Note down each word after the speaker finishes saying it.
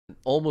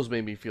almost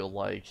made me feel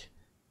like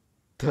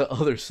the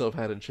other stuff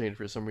hadn't changed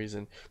for some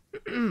reason.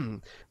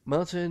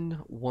 Mountain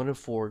 1 of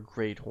 4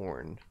 Great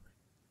Horn.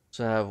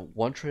 So I have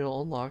one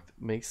trail unlocked,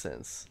 makes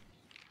sense.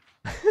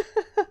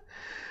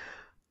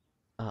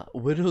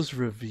 Widow's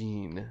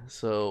Ravine.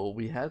 So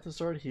we had to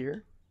start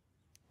here.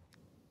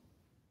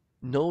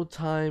 No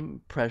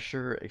Time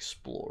Pressure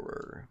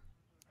Explorer.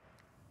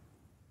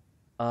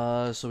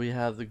 So we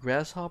have the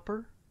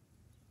Grasshopper,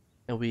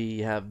 and we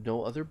have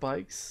no other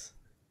bikes.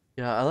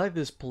 Yeah, I like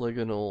this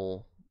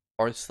polygonal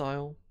art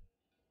style.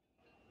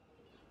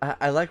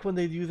 I like when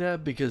they do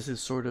that because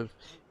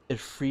it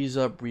frees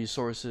up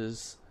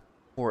resources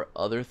for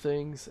other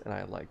things, and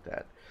I like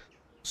that.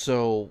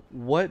 So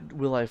what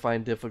will I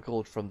find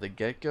difficult from the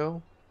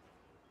get-go?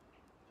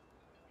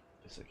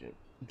 A second.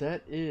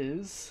 That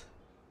is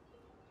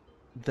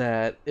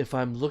that if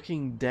I'm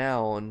looking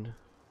down,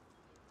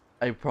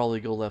 I probably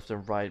go left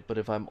and right, but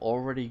if I'm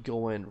already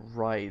going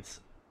right,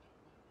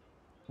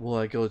 will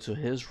I go to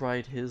his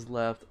right, his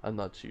left? I'm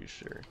not too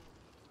sure.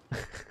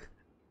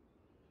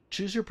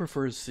 Choose your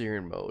preferred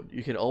steering mode.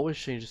 You can always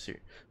change the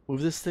steering.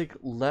 Move the stick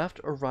left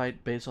or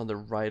right based on the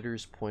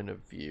rider's point of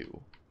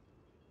view.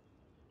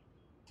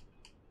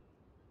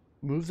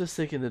 Move the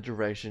stick in the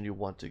direction you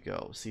want to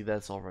go. See,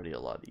 that's already a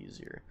lot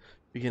easier.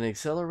 We can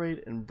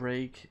accelerate and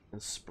brake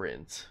and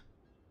sprint.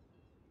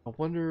 I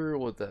wonder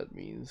what that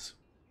means.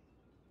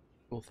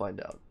 We'll find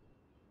out.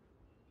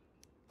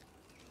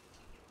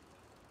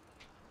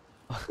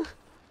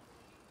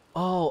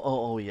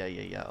 Oh,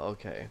 yeah,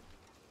 okay.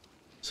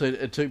 So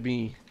it took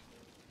me...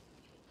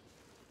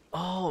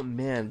 Oh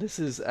man, this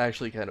is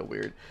actually kind of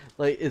weird.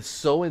 Like, it's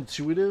so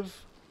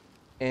intuitive,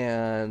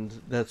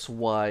 and that's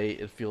why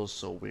it feels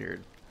so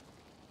weird.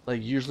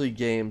 Like, usually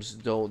games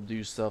don't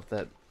do stuff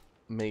that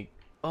make...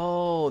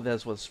 Oh,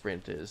 that's what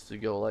sprint is, to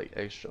go, like,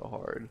 extra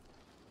hard.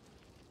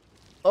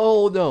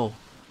 Oh, no!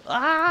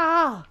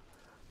 Ah!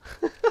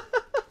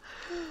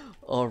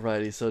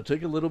 Alrighty, so it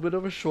took a little bit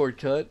of a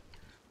shortcut.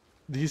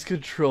 These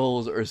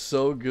controls are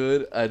so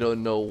good, I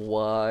don't know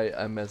why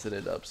I'm messing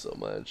it up so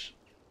much.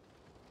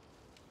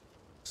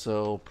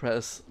 So,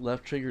 press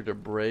left trigger to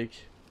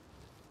brake.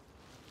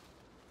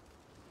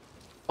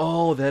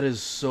 Oh, that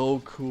is so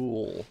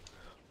cool.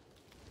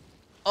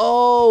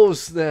 Oh,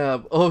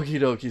 snap. Okie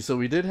dokie. So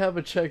we did have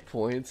a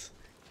checkpoint.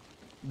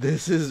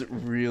 This is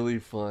really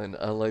fun.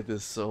 I like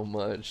this so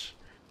much.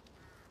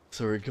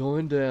 So we're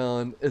going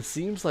down. It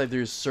seems like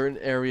there's certain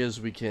areas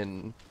we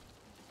can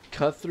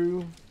cut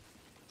through.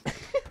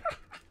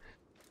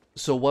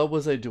 So what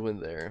was I doing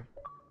there?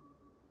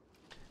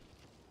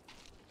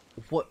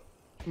 What?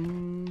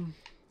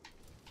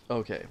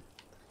 Okay.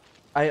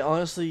 I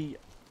honestly...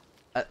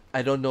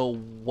 I don't know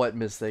what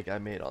mistake I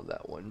made on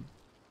that one.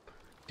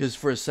 Because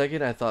for a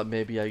second I thought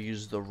maybe I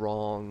used the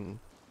wrong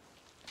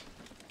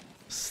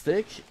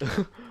stick,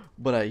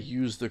 but I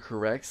used the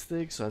correct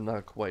stick, so I'm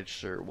not quite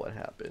sure what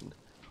happened.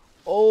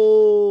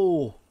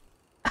 Oh!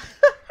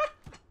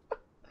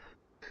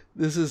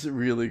 This is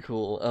really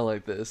cool. I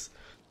like this.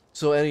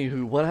 So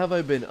anywho, what have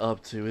I been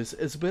up to?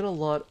 It's been a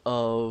lot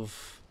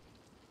of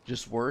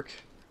just work,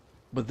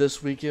 but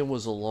this weekend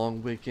was a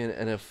long weekend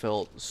and it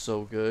felt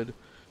so good.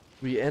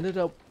 We ended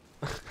up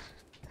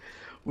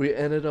we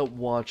ended up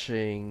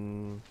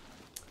watching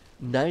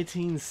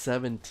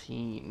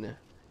 1917,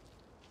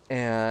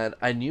 and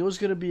I knew it was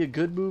gonna be a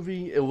good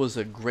movie. It was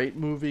a great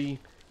movie.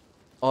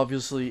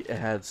 Obviously, it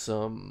had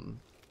some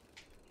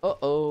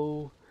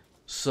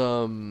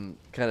some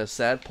kind of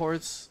sad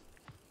parts.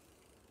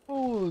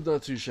 Oh,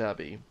 not too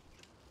shabby.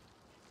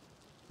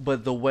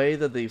 But the way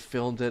that they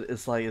filmed it,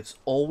 it's like it's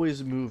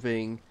always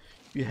moving.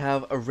 You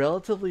have a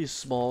relatively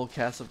small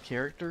cast of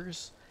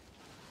characters,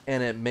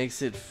 and it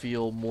makes it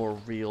feel more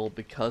real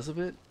because of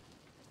it.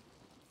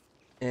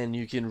 And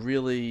you can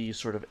really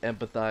sort of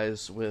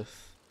empathize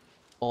with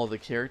all the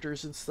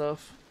characters and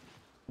stuff.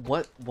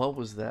 What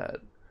was that?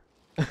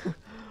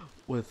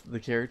 With the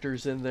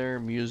characters in there,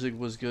 music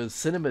was good.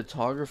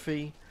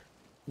 Cinematography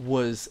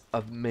was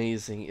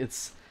amazing.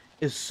 It's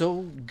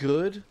so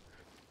good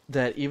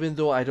that even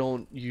though I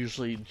don't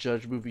usually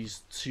judge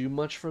movies too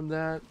much from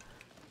that,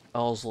 I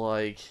was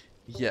like,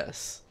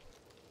 yes,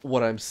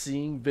 what I'm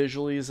seeing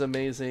visually is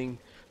amazing.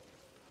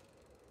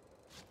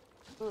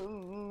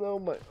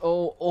 No,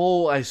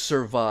 oh, I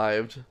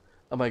survived.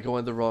 Am I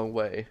going the wrong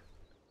way?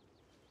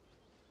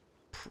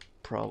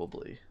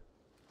 Probably.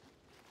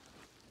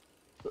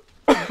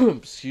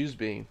 Excuse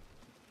me.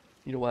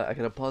 You know what? I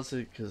gotta pause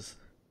it because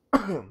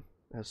I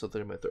have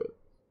something in my throat.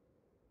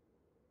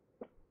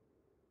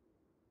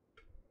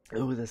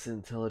 Oh, that's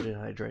intelligent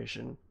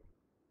hydration.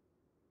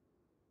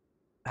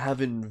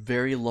 Having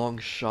very long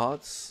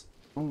shots.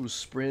 Ooh,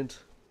 sprint.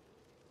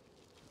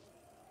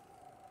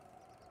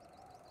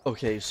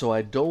 Okay, so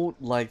I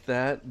don't like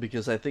that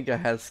because I think I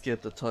had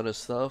skipped a ton of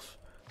stuff.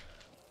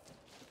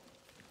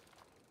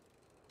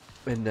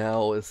 And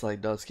now it's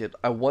like not skipped.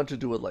 I want to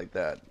do it like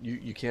that.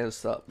 You can't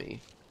stop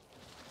me.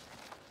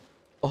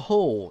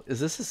 Oh, is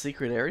this a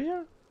secret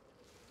area?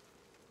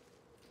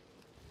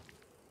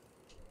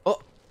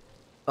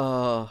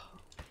 Oh,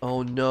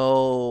 oh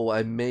no,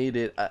 I made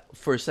it.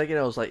 For a second,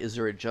 I was like, is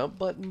there a jump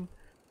button?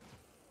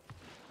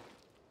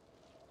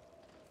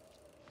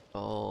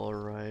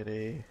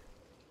 Alrighty.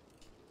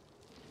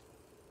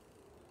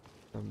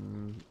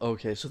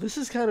 Okay, so this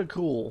is kind of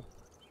cool.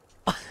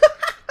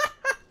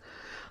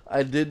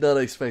 I did not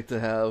expect to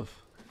have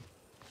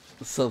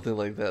something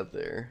like that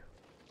there.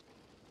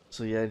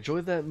 So yeah,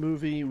 enjoyed that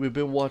movie. We've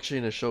been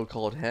watching a show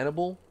called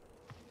Hannibal.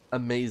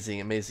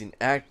 Amazing, amazing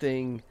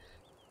acting.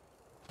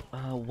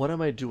 What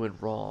am I doing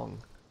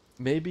wrong?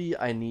 Maybe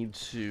I need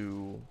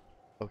to...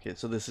 Okay,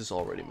 so this is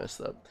already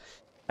messed up.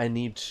 I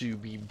need to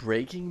be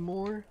braking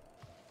more.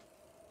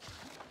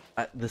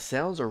 The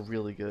sounds are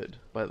really good,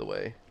 by the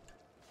way.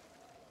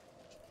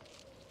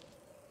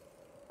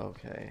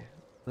 Okay,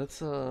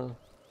 let's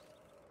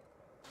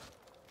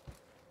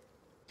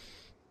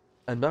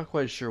I'm not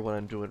quite sure what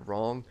I'm doing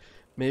wrong.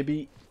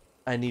 Maybe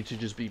I need to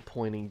just be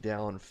pointing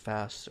down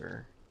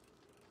faster.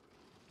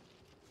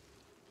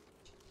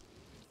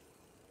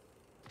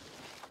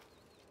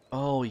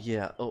 Oh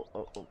yeah.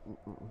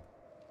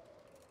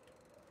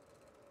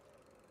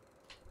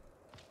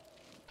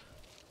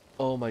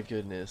 Oh my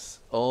goodness.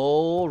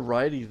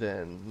 Alrighty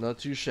then. Not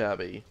too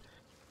shabby.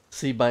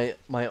 See,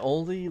 my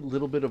only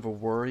little bit of a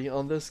worry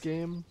on this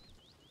game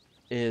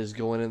is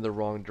going in the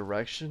wrong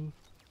direction,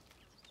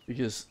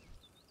 because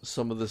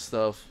some of the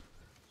stuff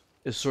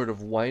is sort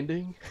of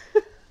winding,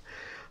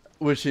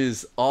 which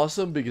is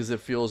awesome because it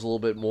feels a little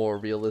bit more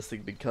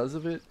realistic because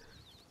of it,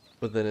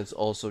 but then it's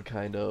also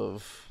kind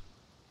of...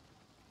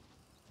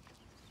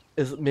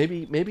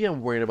 maybe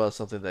I'm worried about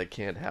something that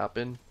can't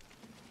happen.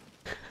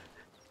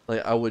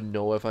 Like, I wouldn't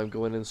know if I'm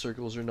going in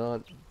circles or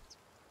not.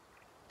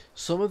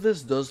 Some of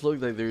this does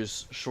look like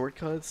there's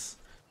shortcuts,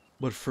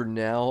 but for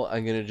now,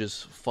 I'm gonna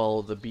just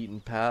follow the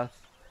beaten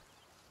path.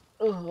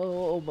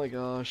 Oh my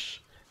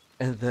gosh.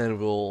 And then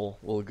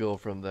we'll go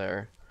from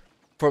there.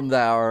 From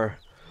there.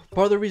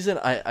 Part of the reason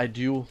I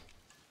do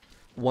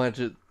want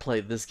to play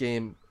this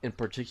game in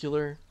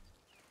particular,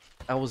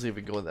 I wasn't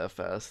even going that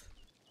fast.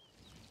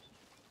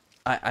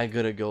 I'm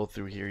gonna go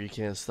through here, you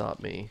can't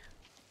stop me.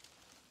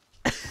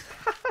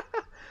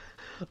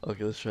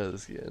 Okay, let's try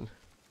this again.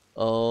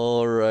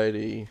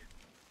 Alrighty.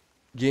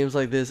 Games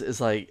like this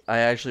is like, I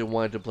actually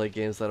wanted to play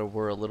games that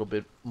were a little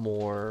bit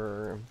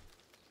more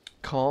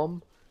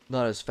calm,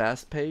 not as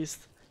fast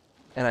paced,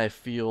 and I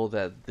feel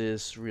that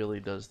this really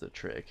does the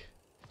trick.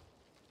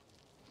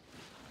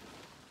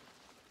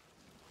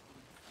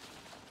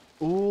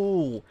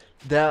 Ooh,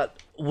 that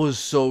was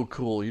so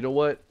cool. You know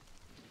what?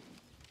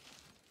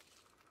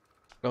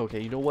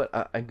 Okay, you know what?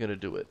 I'm gonna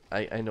do it.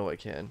 I know I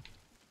can.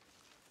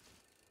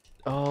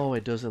 Oh,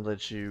 it doesn't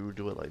let you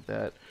do it like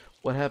that.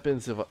 What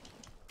happens if I...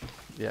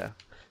 Yeah.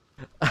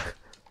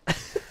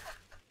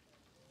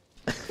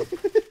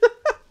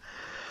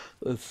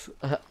 Let's...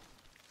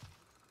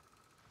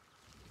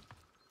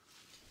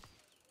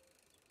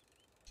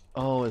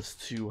 Oh, it's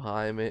too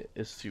high, man.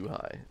 It's too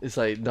high. It's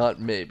like,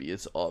 not maybe,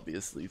 it's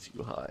obviously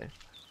too high.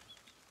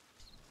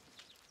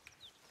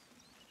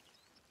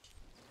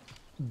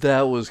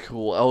 That was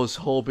cool. I was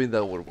hoping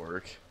that would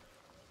work.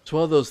 It's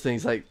one of those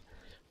things, like,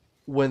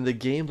 when the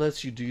game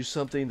lets you do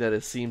something that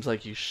it seems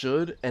like you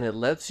should, and it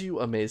lets you,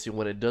 amazing.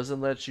 When it doesn't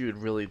let you, it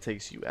really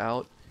takes you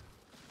out.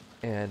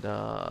 And,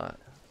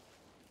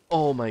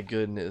 oh my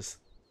goodness.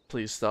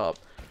 Please stop.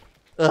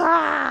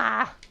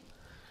 Ah!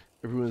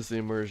 It ruins the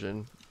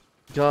immersion.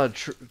 God,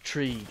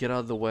 tree, get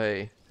out of the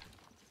way.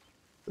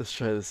 Let's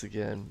try this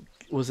again.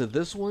 Was it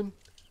this one?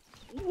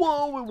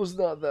 Whoa, it was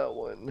not that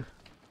one.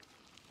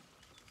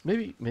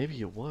 Maybe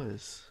it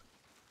was.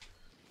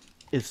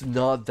 It's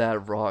not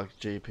that rock,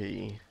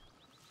 JP.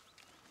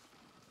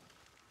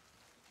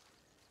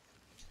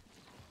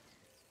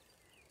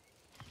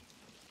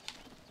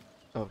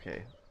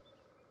 Okay.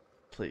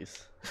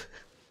 Please.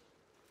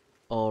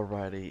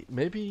 Alrighty.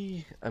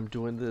 Maybe I'm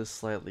doing this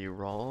slightly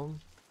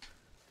wrong.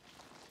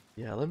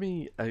 Yeah,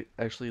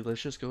 actually,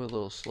 let's just go a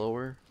little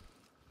slower.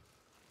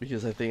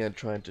 Because I think I'm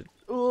trying to...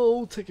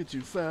 Oh, take it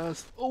too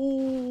fast.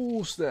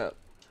 Oh, snap.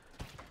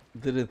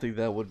 Didn't think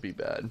that would be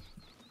bad.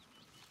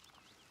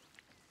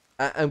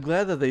 I'm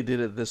glad that they did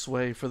it this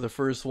way for the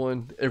first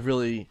one. It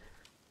really,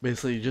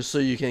 basically, just so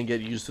you can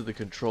get used to the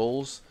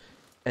controls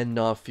and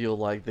not feel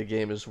like the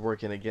game is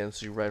working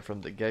against you right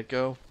from the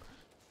get-go.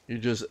 You're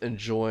just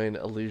enjoying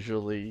a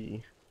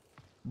leisurely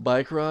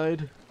bike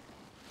ride.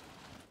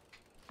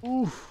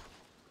 Oof.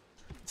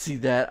 See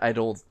that?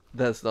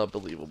 That's not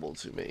believable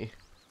to me.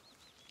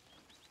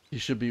 You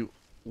should be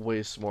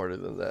way smarter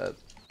than that.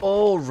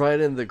 Oh, right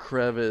in the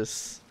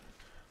crevice.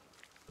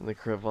 In the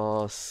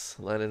crevasse.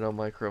 Landing on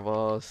my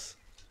crevasse.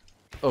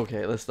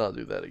 Okay, let's not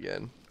do that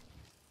again.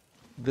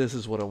 This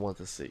is what I want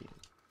to see.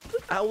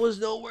 I was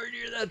nowhere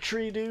near that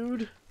tree,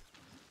 dude.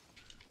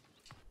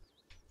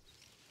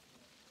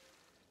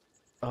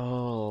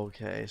 Oh,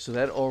 okay. So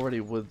that already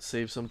would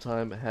save some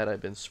time had I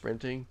been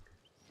sprinting.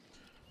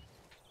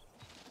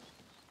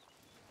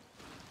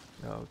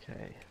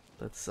 Okay.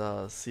 Let's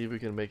see if we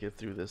can make it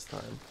through this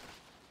time.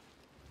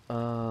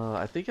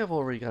 I think I've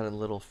already gotten a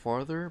little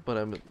farther, but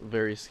I'm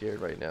very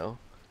scared right now.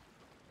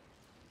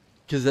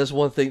 Because that's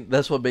one thing,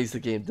 that's what makes the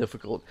game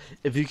difficult.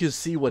 If you could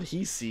see what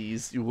he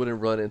sees, you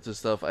wouldn't run into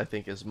stuff, I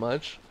think, as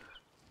much.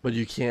 But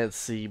you can't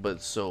see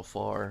but so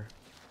far.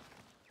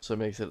 So it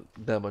makes it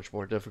that much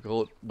more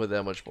difficult, but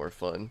that much more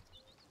fun.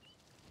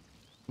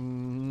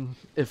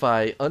 If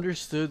I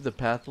understood the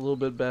path a little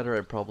bit better,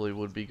 I probably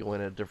would be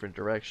going a different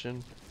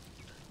direction.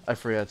 I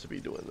forgot to be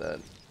doing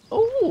that.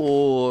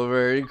 Oh,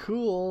 very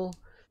cool.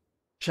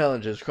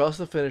 Challenges. Cross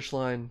the finish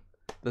line.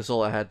 That's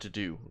all I had to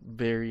do.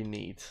 Very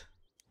neat.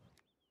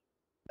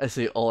 I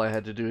say all I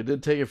had to do. It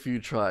did take a few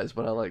tries,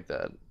 but I like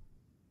that.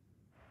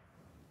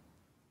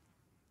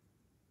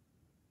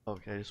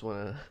 Okay, I just want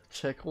to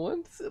check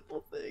one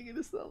simple thing, and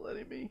it's not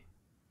letting me.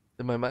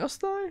 Did my mouse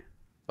die?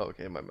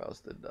 Okay, my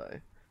mouse did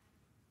die.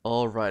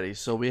 Alrighty,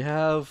 so we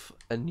have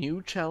a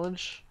new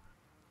challenge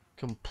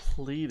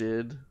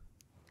completed.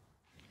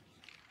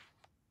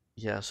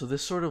 Yeah, so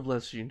this sort of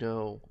lets you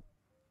know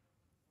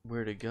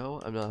where to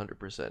go. I'm not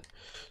 100%.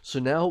 So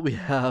now we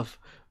have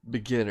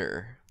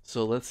beginner.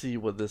 So let's see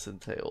what this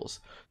entails.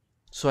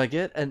 So I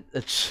get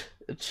a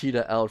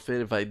cheetah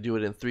outfit if I do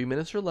it in 3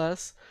 minutes or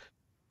less.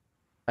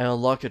 I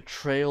unlock a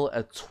trail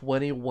at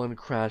 21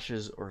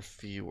 crashes or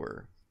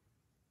fewer.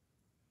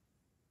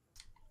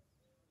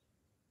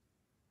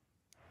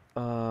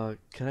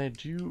 Can I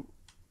do...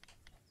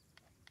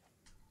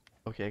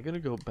 Okay, I'm gonna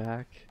go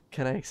back.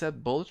 Can I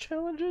accept both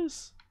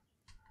challenges?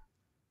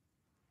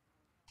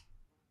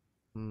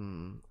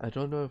 I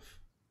don't know if...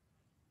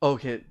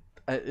 Okay,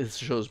 it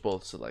shows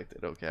both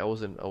selected. Okay, I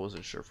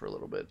wasn't sure for a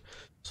little bit.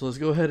 So let's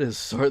go ahead and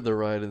start the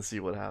ride and see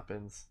what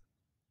happens.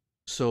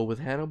 So with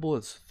Hannibal,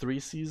 it's 3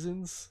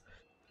 seasons,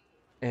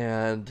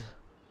 and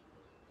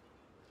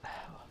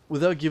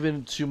without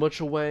giving too much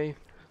away,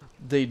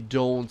 they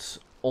don't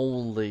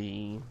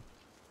only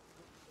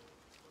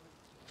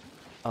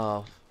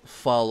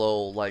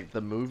follow like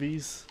the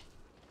movies.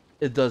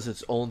 It does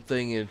its own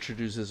thing and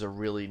introduces a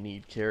really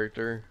neat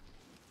character,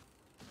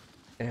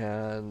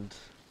 and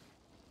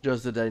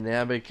just the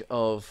dynamic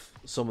of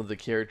some of the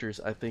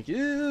characters I think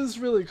is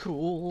really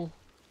cool.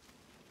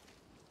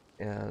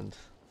 And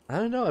I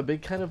don't know, I've been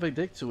kind of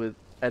addicted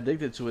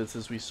to it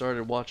since we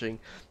started watching.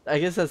 I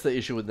guess that's the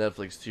issue with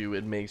Netflix too.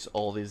 It makes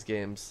all these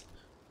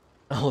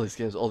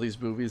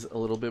movies a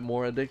little bit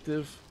more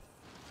addictive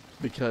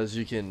because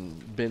you can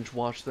binge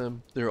watch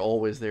them. They're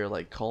always there,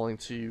 like calling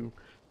to you,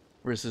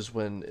 versus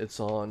when it's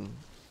on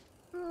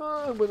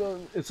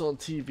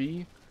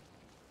TV.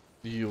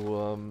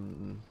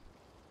 You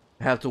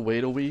have to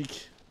wait a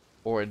week,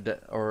 or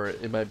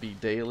it might be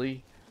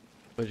daily,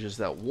 but just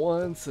that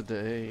once a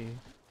day.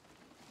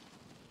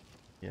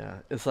 Yeah,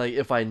 it's like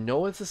if I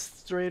know it's a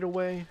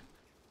straightaway,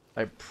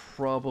 I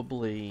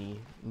probably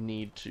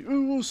need to...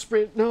 Ooh,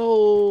 sprint!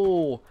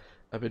 No!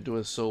 I've been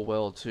doing so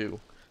well, too.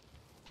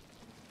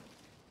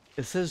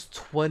 It says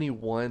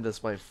 21,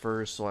 that's my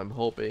first, so I'm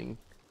hoping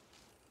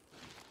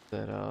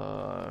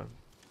that,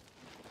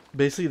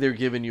 basically they're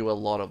giving you a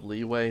lot of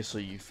leeway, so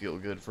you feel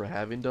good for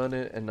having done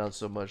it, and not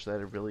so much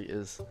that it really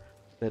is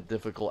that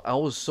difficult. I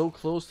was so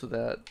close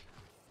to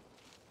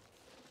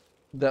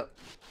that...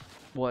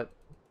 What?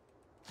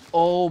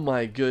 Oh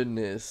my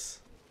goodness.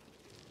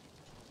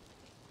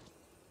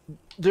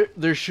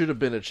 There should have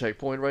been a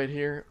checkpoint right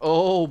here.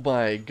 Oh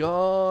my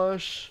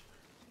gosh.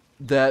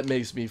 That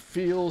makes me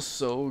feel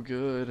so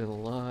good and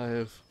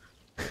alive.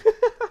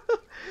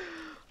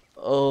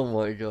 Oh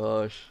my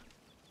gosh.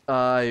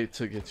 I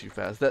took it too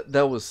fast.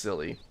 That was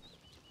silly.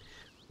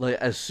 Like,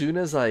 as soon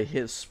as I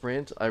hit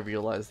sprint, I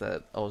realized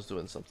that I was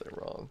doing something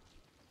wrong.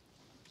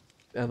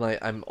 And like,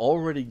 I'm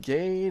already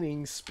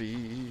gaining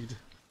speed.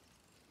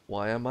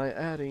 Why am I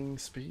adding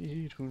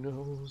speed? Who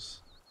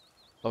knows?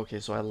 Okay,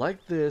 so I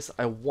like this.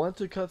 I want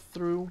to cut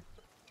through,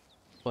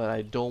 but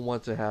I don't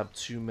want to have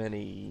too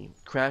many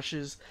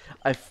crashes.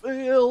 I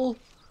feel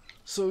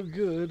so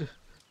good.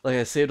 Like,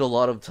 I saved a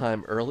lot of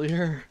time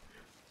earlier,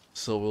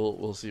 so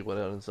we'll see what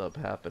ends up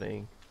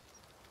happening.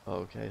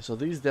 Okay, so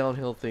these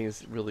downhill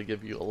things really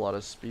give you a lot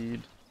of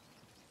speed.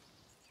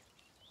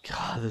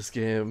 God, this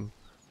game.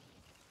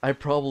 I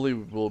probably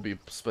will be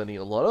spending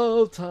a lot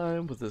of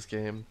time with this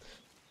game.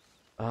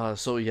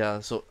 So yeah,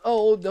 so,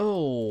 oh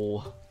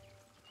no!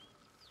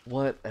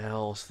 What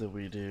else did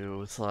we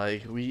do? It's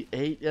like, we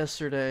ate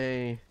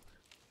yesterday.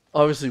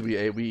 Obviously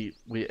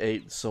we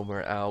ate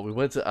somewhere out. We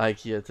went to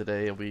IKEA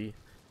today and we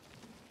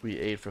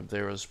ate from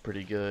there. It was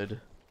pretty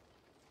good.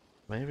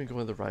 Am I even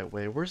going the right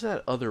way? Where's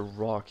that other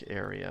rock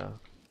area?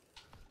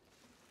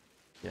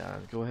 Yeah,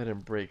 go ahead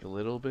and brake a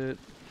little bit.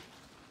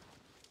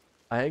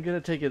 I ain't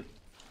gonna take it.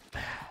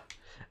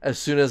 As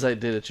soon as I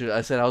did it,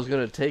 I said I was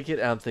gonna take it,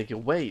 and I'm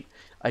thinking, wait,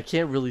 I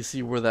can't really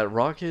see where that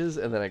rock is,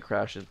 and then I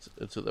crash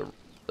into the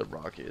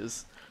rock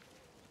is.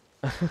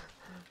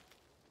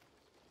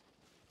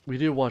 We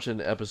did watch an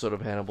episode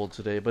of Hannibal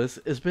today, but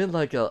it's been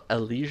like a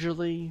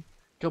leisurely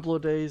couple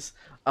of days.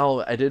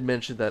 Oh, I did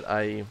mention that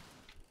I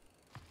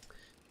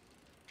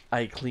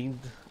cleaned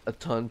a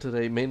ton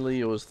today. Mainly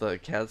it was the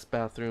cat's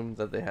bathroom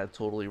that they had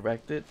totally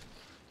wrecked it.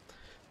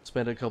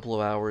 Spent a couple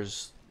of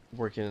hours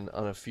working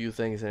on a few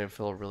things, and it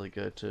felt really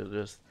good to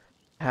just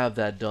have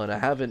that done. I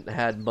haven't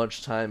had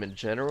much time in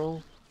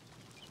general,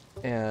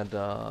 and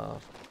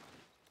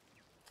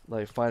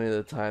like finding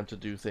the time to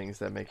do things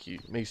that makes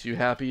you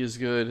happy is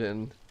good,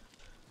 and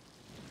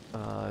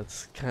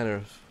it's kind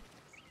of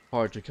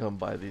hard to come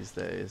by these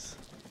days.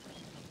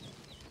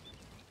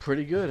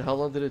 Pretty good. How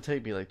long did it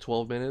take me? Like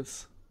 12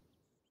 minutes?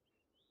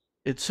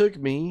 It took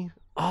me,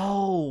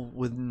 oh,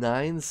 with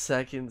 9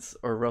 seconds,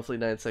 or roughly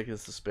 9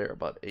 seconds to spare,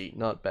 about 8.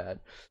 Not bad.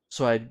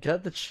 So I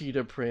got the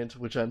cheetah print,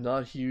 which I'm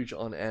not huge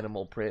on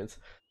animal prints,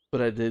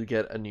 but I did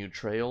get a new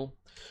trail.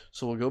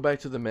 So we'll go back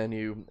to the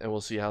menu and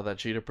we'll see how that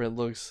cheetah print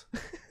looks.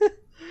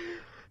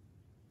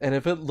 And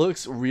if it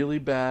looks really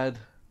bad,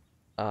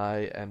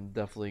 I am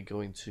definitely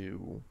going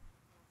to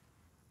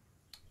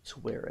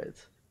wear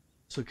it.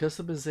 So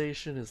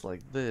customization is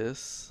like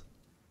this.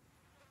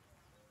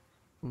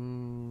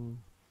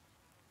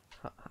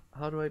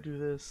 How do I do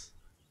this?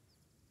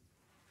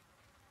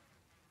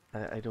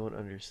 I don't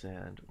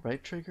understand.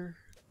 Right trigger?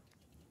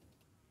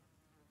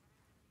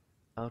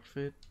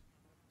 Outfit?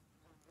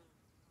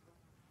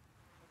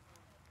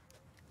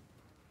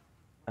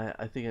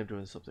 I think I'm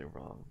doing something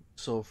wrong.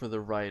 So for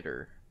the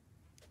rider,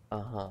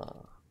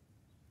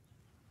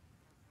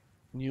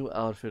 new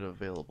outfit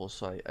available.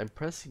 So I'm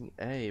pressing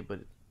A, but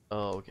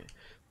oh, okay.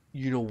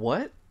 You know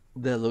what?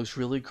 That looks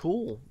really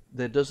cool.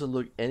 That doesn't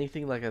look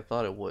anything like I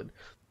thought it would.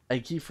 I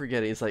keep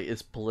forgetting. It's like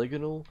it's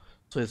polygonal,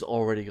 so it's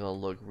already gonna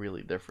look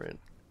really different.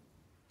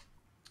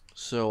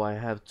 So I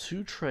have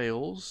 2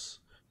 trails.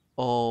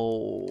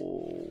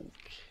 Oh,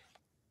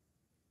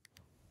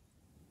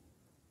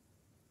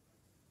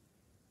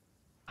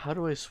 how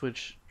do I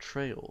switch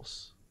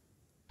trails?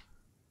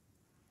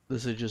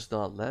 Does it just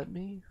not let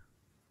me?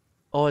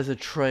 Oh, it's a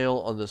trail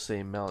on the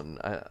same mountain.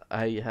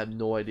 I have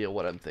no idea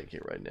what I'm thinking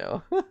right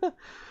now.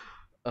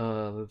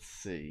 Let's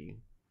see.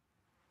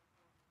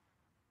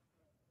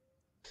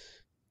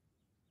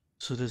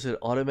 So does it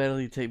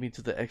automatically take me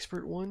to the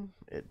expert one?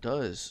 It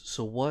does.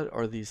 So what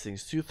are these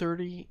things?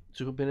 2:30,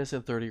 2 minutes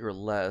and 30 or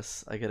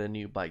less, I get a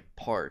new bike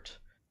part.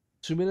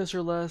 2 minutes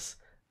or less,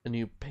 a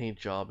new paint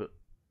job.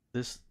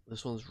 This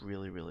one's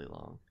really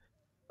long.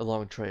 A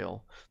long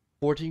trail.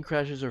 14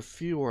 crashes or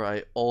fewer,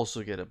 I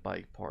also get a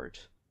bike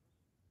part.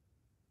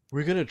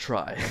 We're gonna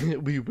try.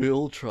 We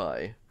will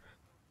try.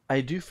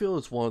 I do feel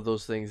it's one of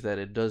those things that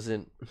it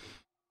doesn't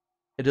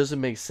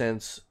make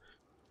sense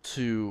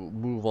to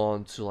move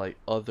on to like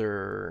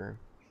other.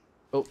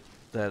 Oh,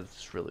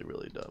 that's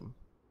really dumb.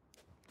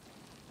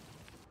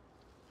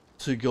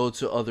 To go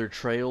to other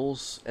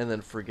trails and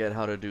then forget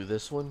how to do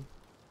this one.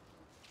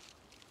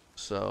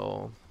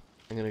 So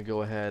I'm gonna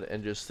go ahead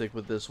and just stick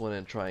with this one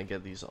and try and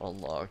get these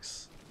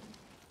unlocks.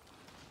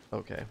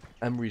 Okay,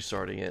 I'm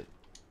restarting it.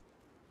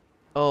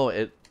 Oh,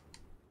 it.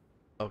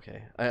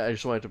 Okay, I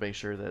just wanted to make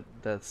sure that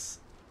that's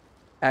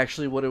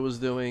actually what it was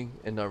doing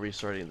and not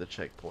restarting the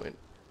checkpoint.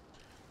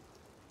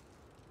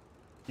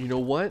 You know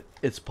what?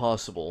 It's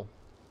possible.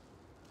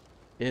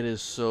 It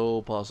is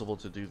so possible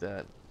to do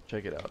that.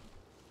 Check it out.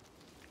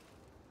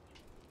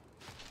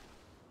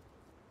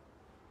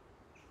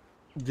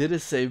 Did it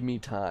save me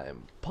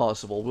time?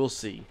 Possible. We'll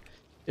see.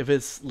 If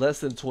it's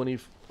less than 20...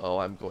 Oh,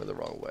 I'm going the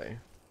wrong way.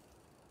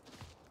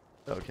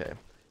 Okay.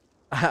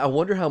 I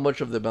wonder how much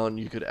of the mountain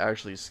you could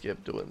actually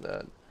skip doing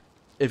that.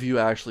 If you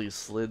actually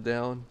slid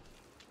down.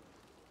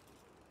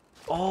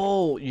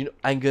 Oh, you know,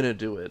 I'm gonna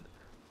do it.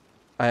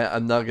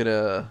 I'm not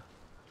gonna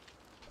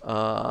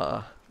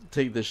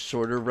take the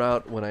shorter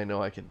route when I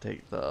know I can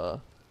take the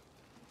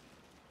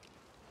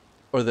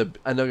I'm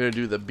not gonna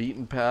do the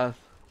beaten path.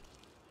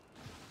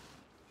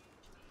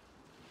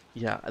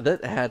 Yeah,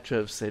 that had to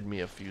have saved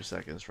me a few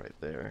seconds right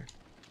there.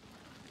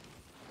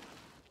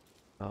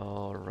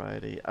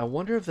 Alrighty. I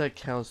wonder if that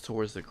counts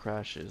towards the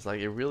crashes. Like,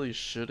 it really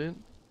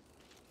shouldn't.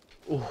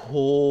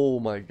 Oh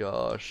my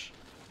gosh.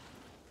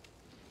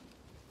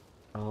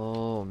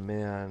 Oh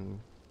man.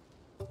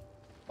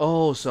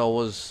 Oh,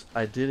 so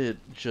I did it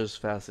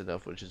just fast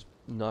enough, which is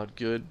not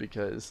good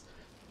because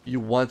you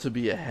want to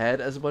be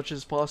ahead as much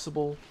as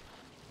possible,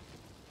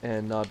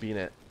 and not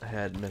being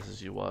ahead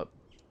messes you up.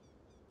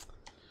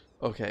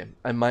 Okay,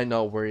 I might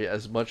not worry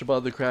as much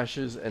about the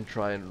crashes and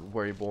try and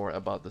worry more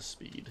about the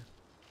speed.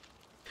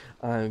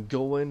 I'm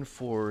going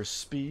for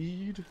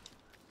speed.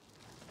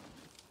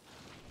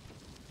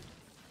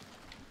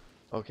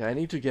 Okay, I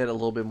need to get a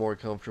little bit more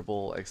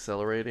comfortable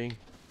accelerating.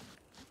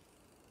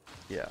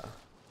 Yeah.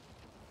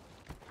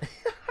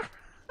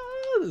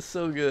 That's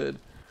so good.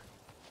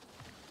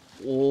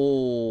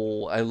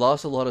 Oh, I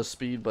lost a lot of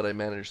speed, but I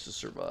managed to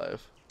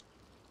survive.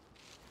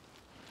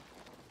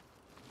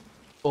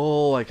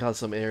 Oh, I caught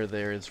some air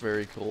there. It's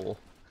very cool.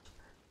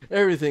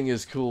 Everything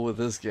is cool with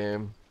this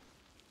game.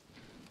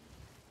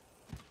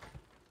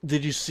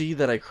 Did you see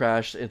that I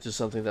crashed into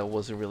something that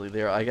wasn't really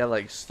there? I got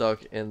like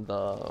stuck in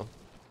the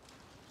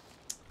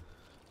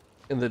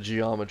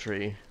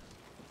geometry.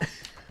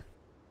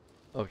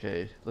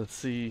 Okay, let's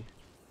see.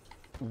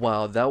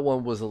 Wow, that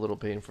one was a little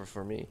painful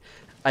for me.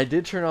 I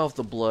did turn off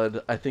the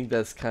blood. I think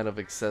that's kind of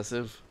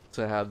excessive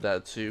to have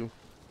that too.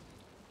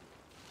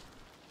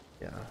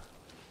 Yeah.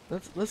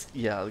 Let's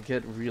yeah,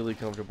 get really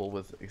comfortable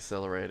with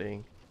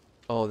accelerating.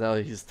 Oh, now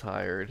he's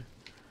tired.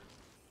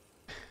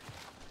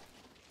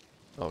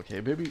 Okay,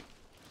 maybe.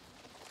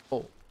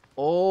 Oh,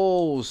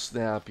 oh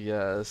snap!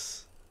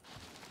 Yes,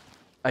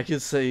 I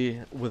could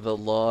say with a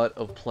lot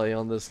of play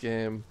on this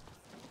game,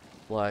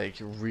 like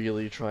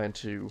really trying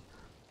to.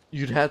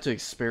 You'd have to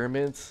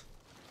experiment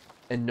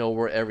and know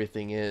where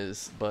everything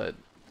is, but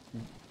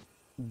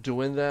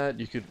doing that,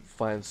 you could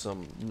find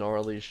some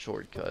gnarly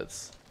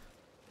shortcuts.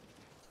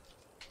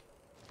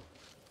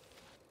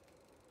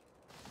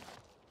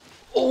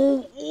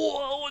 Oh,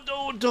 whoa,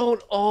 no,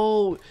 don't.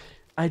 Oh,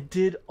 I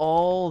did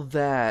all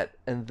that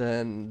and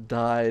then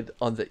died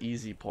on the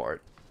easy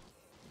part.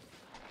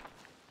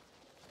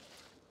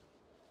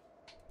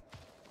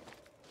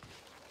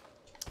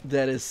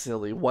 That is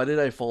silly. Why did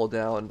I fall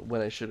down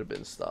when I should have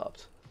been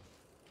stopped?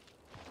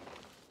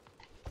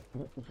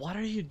 What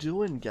are you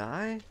doing,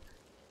 guy?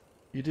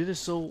 You did it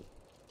so...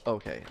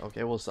 Okay,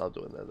 okay, we'll stop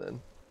doing that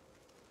then.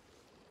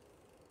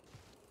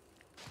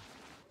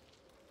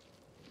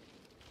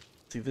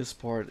 See, this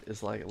part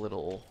is like a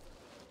little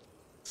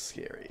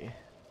scary.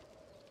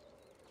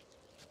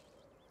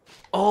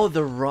 Oh,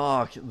 the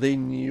rock! They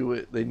knew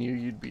it. They knew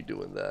you'd be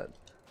doing that.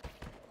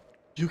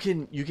 You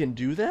can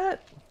do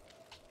that?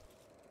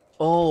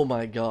 Oh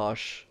my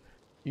gosh.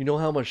 You know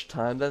how much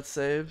time that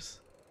saves?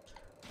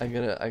 I'm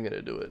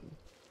gonna do it.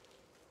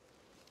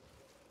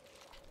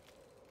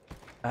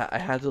 I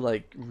had to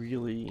like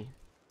really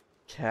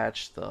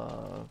catch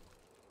the...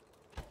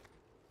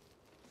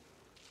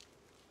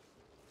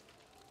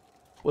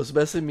 What's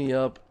messing me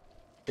up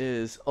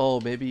is,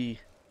 oh, maybe...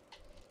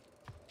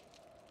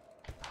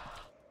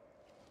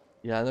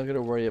 Yeah, I'm not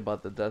gonna worry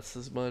about the deaths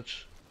as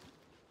much.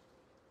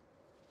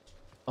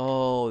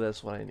 Oh,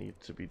 that's what I need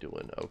to be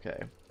doing.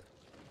 Okay.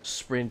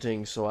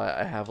 Sprinting so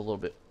I have a little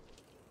bit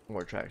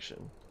more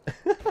traction.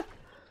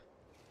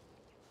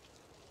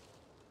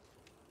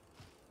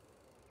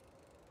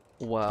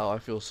 Wow, I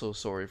feel so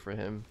sorry for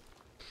him.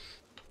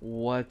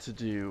 What to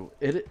do?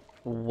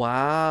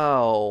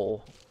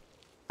 Wow.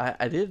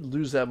 I didn't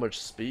lose that much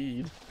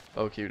speed.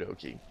 Okie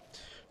dokie.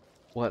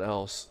 What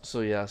else?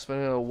 So yeah,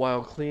 spending a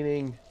while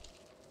cleaning.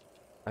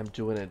 I'm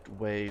doing it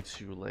way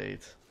too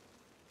late.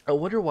 I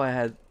wonder why I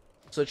had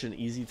such an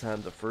easy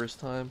time the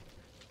first time,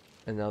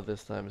 and now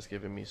this time is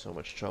giving me so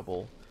much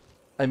trouble.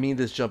 I mean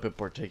this jump in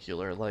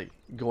particular, like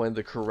going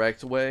the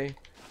correct way,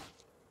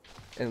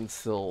 and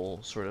still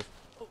sort of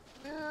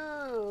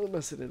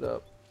messing it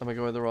up. Am I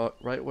going the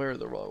right way or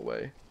the wrong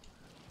way?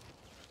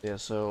 Yeah,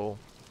 so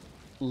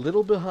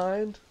little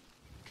behind.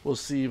 We'll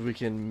see if we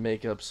can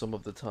make up some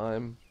of the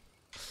time.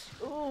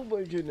 Oh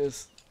my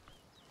goodness.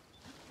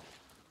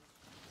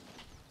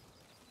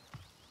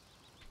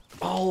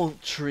 Oh,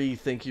 tree,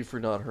 thank you for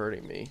not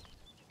hurting me.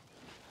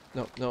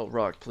 No, no,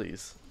 rock,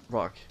 please.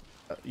 Rock.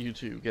 You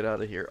two, get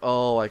out of here.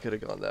 Oh, I could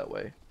have gone that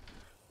way.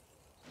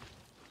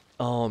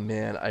 Oh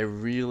man, I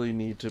really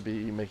need to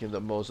be making the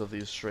most of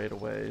these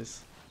straightaways.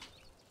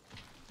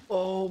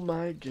 Oh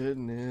my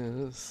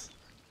goodness.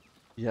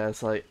 Yeah,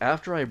 it's like,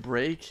 after I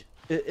brake,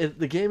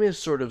 the game is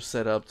sort of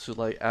set up to,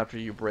 like, after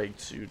you brake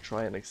to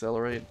try and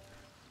accelerate.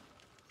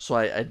 So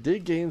I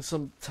did gain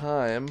some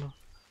time,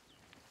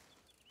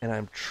 and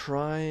I'm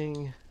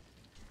trying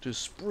to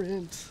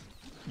sprint.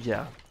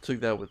 Yeah, took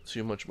that with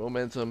too much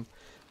momentum.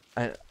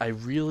 I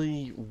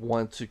really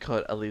want to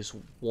cut at least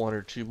one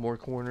or two more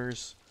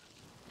corners.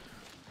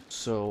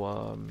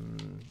 So,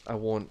 I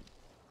won't...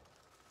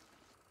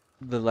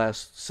 The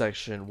last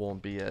section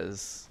won't be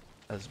as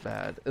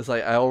bad. It's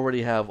like I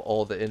already have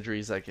all the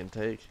injuries I can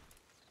take.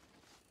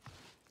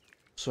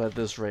 So at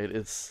this rate,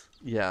 it's...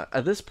 Yeah,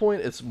 at this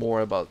point, it's more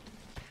about...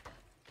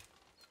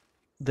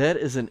 That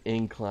is an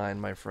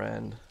incline, my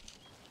friend.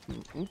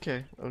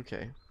 Okay,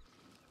 okay.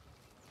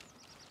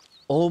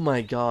 Oh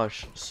my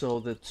gosh, so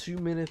the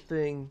 2-minute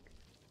thing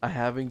I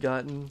haven't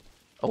gotten,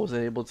 I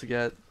wasn't able to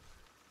get.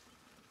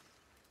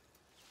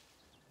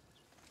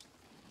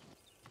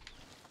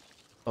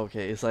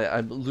 Okay, it's like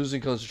I'm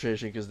losing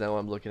concentration because now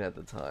I'm looking at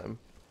the time.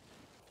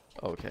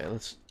 Okay,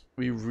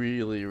 we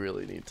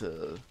really need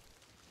to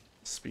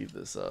speed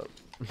this up.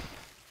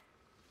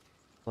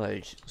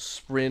 Like,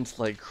 sprint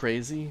like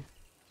crazy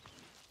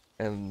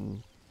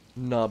and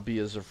not be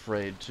as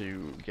afraid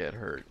to get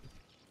hurt.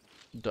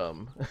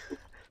 Dumb.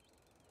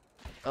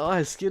 Oh,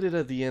 I skidded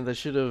at the end. That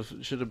should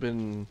have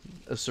been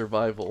a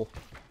survival.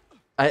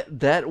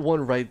 That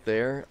one right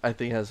there, I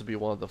think has to be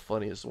one of the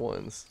funniest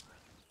ones.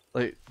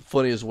 Like,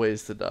 funniest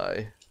ways to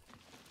die.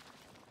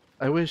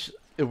 I wish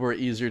it were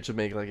easier to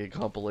make like a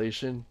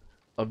compilation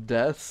of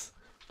deaths,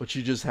 but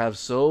you just have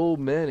so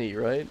many,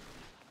 right?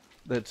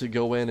 That to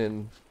go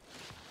in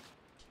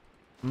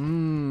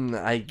and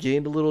I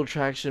gained a little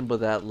traction,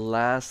 but that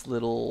last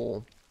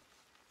little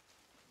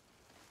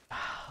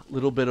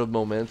bit of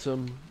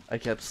momentum, I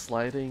kept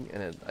sliding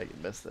and I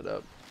messed it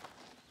up.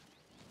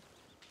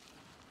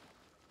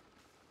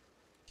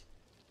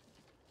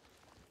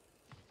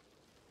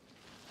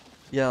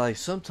 Yeah, like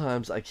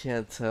sometimes I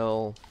can't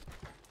tell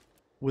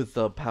with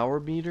the power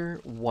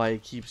meter why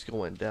it keeps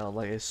going down.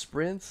 Like I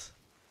sprint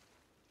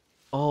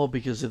Oh,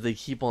 because if they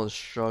keep on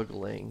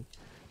struggling,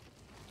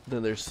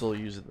 then they're still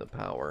using the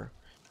power.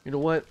 You know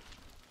what?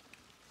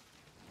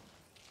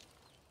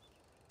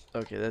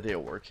 Okay, that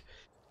didn't work.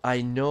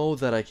 I know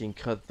that I can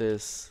cut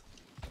this.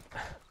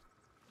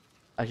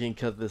 I can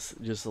cut this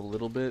just a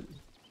little bit.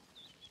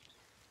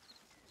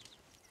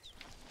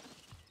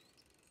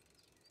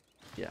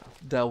 Yeah,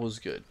 that was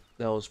good.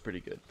 That was pretty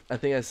good. I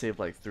think I saved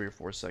like 3 or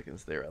 4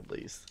 seconds there at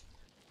least.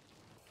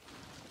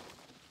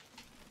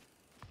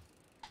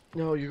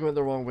 No, you're going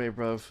the wrong way,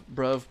 bruv.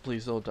 Bruv,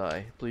 please don't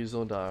die. Please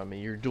don't die on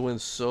me. You're doing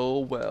so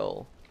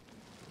well.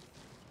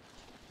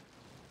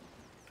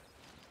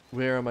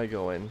 Where am I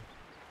going?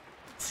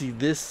 See,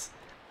 this,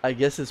 I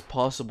guess it's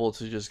possible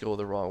to just go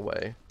the wrong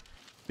way.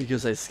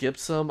 Because I skipped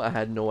some, I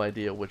had no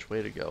idea which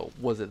way to go.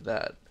 Was it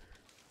that?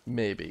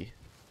 Maybe.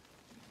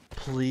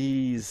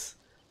 Please.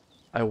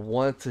 I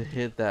want to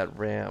hit that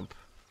ramp.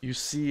 You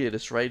see it,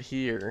 it's right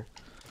here.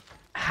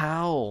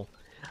 How?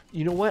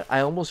 You know what? I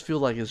almost feel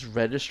like it's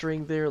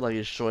registering there, like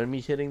it's showing me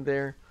hitting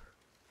there.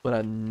 But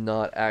I'm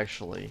not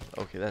actually.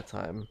 Okay, that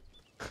time.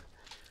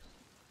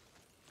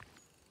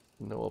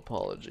 No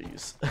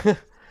apologies.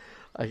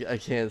 I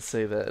can't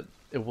say that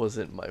it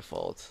wasn't my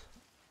fault.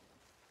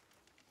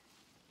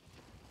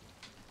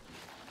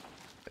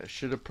 I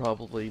should have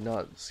probably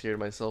not scared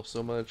myself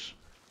so much.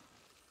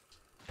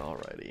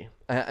 Alrighty.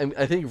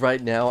 I think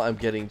right now I'm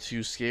getting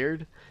too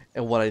scared,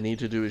 and what I need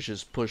to do is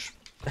just push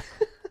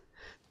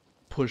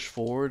push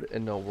forward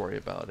and not worry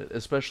about it.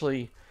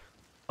 Especially,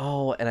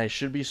 oh, and I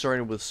should be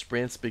starting with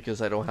sprints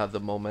because I don't have the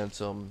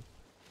momentum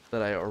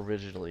that I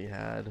originally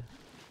had.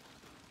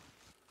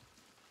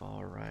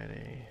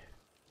 Alrighty.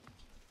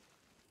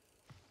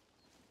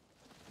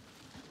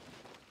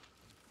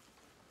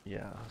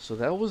 Yeah, so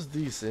that was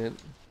decent.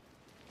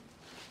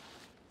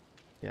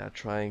 Yeah,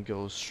 try and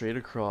go straight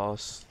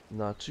across.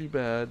 Not too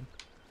bad.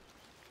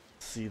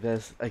 See,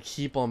 I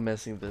keep on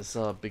messing this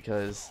up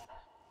because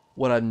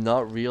what I'm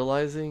not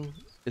realizing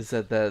is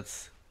that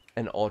that's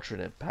an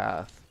alternate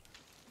path.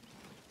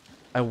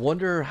 I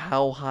wonder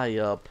how high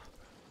up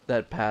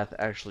that path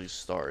actually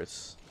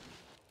starts.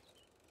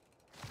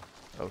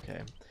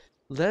 Okay.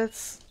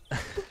 Let's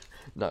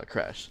not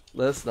crash.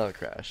 Let's not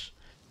crash.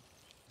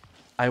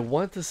 I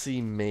want to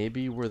see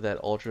maybe where that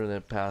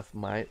alternate path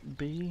might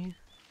be.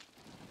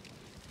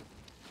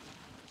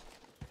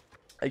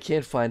 I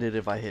can't find it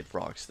if I hit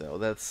rocks though.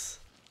 That's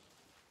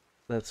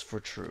for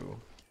true.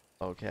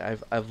 Okay,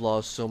 I've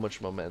lost so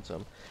much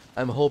momentum.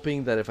 I'm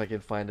hoping that if I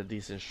can find a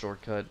decent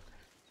shortcut,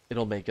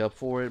 it'll make up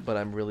for it, but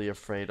I'm really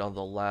afraid on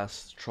the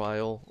last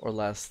trial or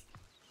last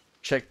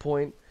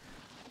checkpoint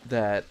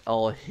that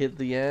I'll hit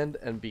the end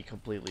and be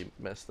completely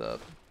messed up.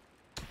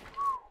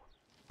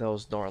 That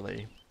was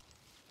gnarly.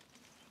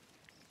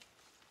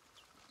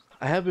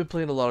 I have been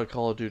playing a lot of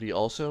Call of Duty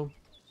also,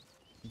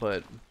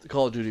 but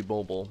Call of Duty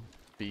Mobile,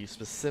 be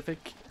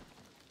specific.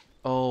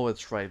 Oh,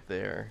 it's right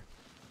there.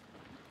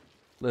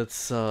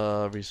 Let's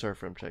restart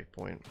from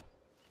checkpoint.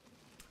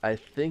 I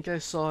think I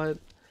saw it.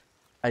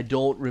 I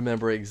don't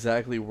remember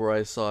exactly where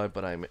I saw it,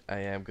 but I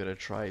am gonna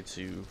try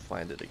to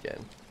find it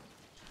again.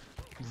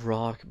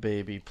 Rock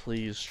baby,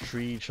 please,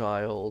 tree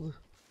child.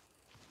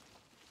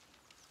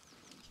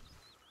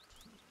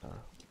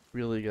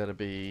 Really gotta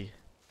be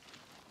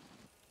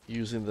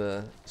using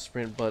the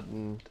sprint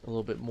button a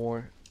little bit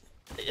more.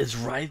 It's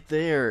right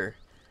there.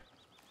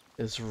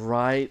 It's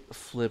right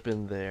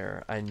flipping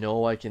there. I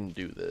know I can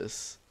do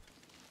this.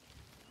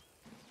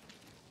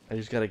 I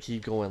just gotta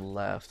keep going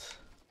left.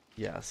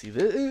 Yeah, see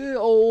this?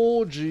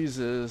 Oh,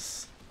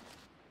 Jesus.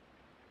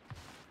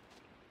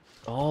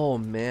 Oh,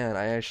 man,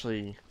 I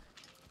actually...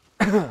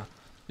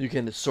 you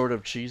can sort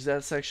of cheese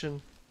that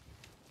section.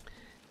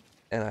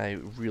 And I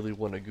really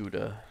want a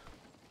Gouda.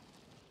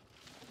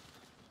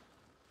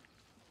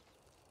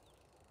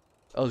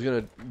 I was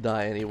gonna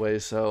die anyway,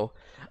 so...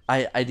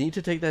 I need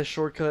to take that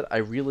shortcut. I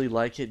really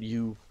like it.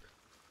 You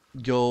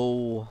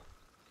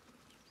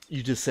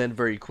descend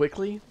very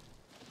quickly.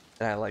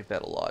 And I like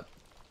that a lot.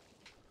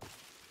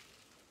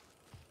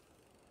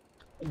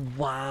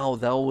 Wow,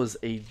 that was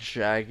a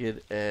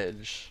jagged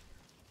edge.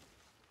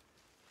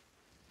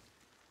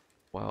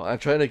 Wow, I'm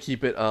trying to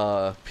keep it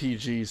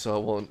PG so I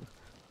won't...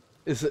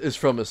 It's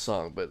from a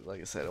song, but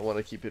like I said, I want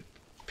to keep it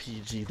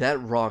PG. That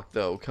rock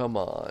though, come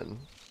on.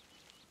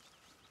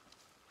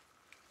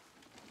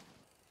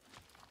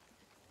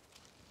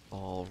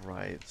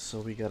 Alright, so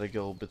we gotta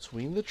go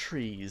between the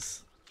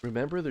trees.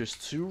 Remember, there's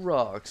 2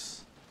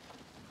 rocks.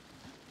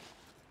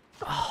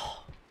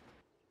 Oh,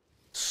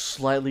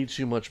 slightly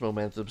too much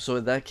momentum. So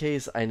in that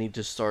case, I need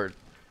to start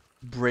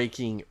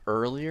braking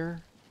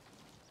earlier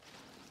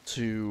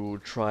to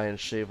try and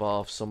shave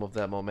off some of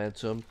that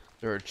momentum.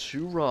 There are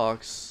 2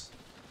 rocks.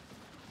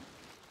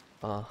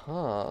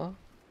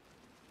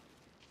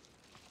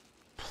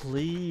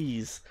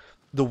 Please.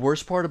 The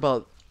worst part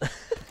about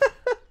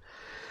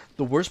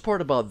the worst part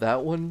about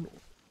that one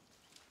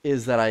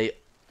is that I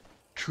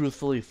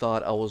truthfully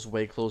thought I was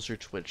way closer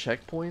to a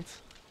checkpoint.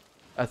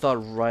 I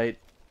thought right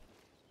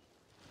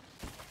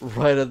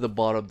at the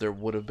bottom there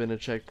would have been a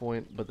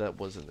checkpoint, but that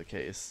wasn't the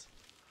case.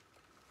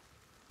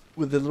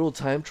 with the little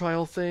time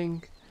trial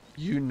thing,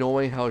 you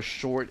knowing how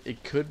short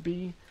it could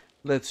be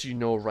lets you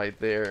know right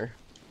there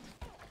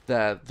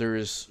that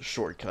there's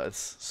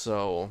shortcuts.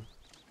 So,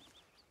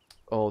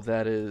 oh,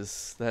 that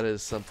is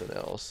something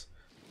else.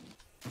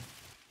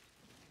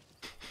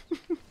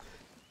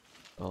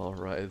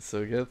 Alright,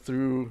 so get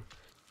through,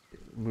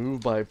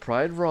 move by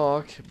Pride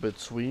Rock,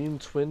 between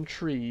twin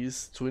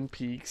trees, twin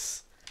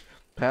peaks,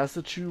 past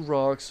the two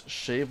rocks,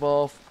 shave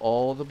off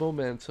all the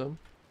momentum.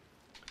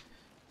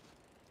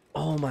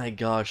 Oh my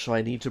gosh, so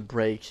I need to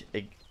break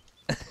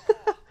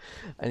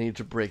I need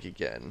to break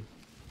again.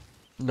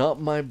 Not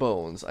my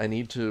bones, I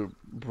need to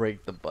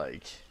break the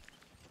bike.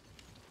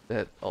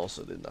 That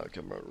also did not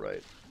come out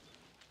right.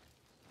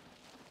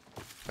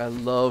 I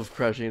love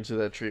crashing into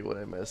that tree when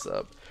I mess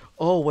up.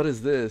 Oh, what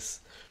is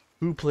this?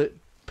 Who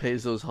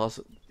pays those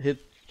hit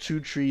 2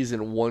 trees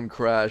in 1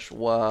 crash?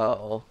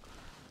 Wow.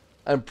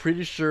 I'm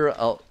pretty sure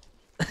I'll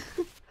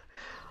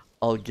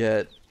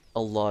get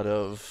a lot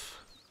of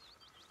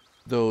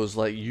those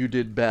like you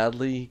did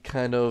badly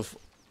kind of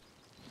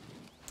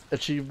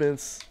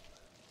achievements.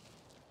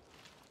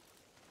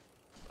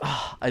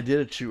 I did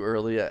it too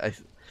early.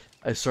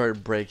 I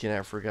started breaking.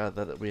 I forgot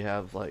that we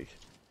have like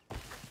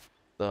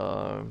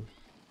the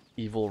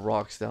evil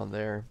rocks down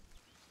there.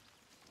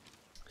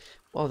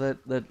 Well,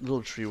 that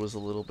little tree was a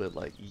little bit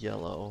like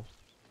yellow.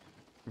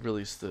 It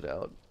really stood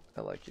out.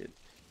 I like it.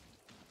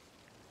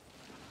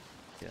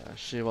 Yeah,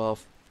 shave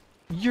off.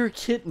 You're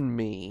kidding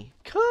me.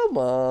 Come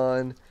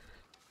on.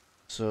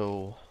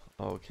 So,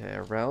 okay,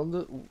 around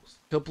the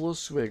couple of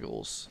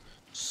squiggles.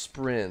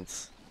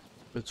 Sprint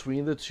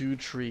between the 2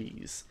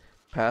 trees.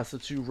 Past the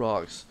 2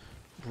 rocks.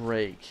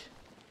 Break.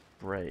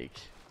 Break.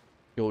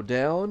 Go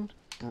down.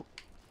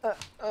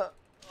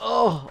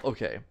 Oh,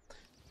 okay.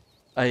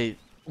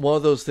 One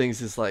of those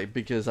things is like,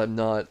 because I'm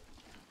not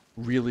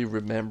really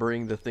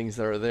remembering the things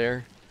that are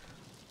there.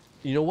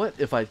 You know what?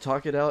 If I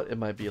talk it out, it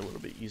might be a little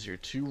bit easier.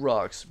 2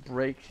 rocks.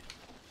 Break.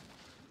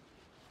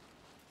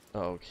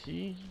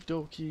 Okie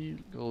dokie.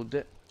 Go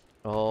down.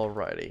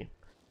 Alrighty.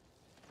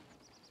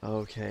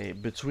 Okay,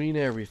 between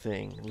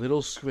everything.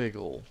 Little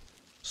squiggle.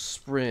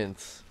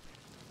 Sprint.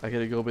 I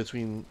gotta go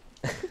between...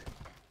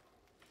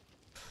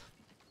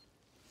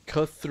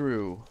 Cut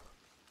through.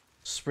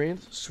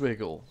 Sprint,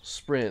 squiggle.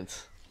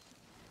 Sprint.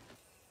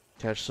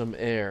 Catch some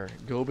air.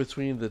 Go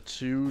between the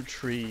 2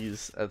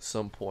 trees at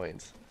some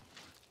point.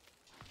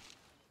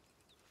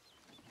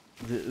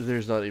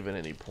 There's not even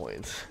any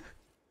point.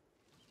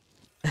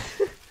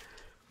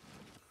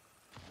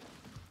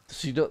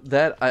 So you know,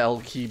 that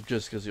I'll keep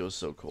just because it was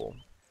so cool.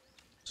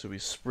 So we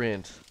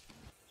sprint.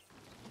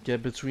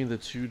 Get between the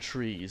 2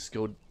 trees.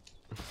 Go.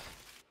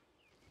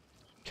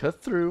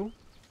 Cut through.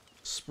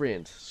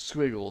 Sprint.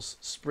 Squiggles.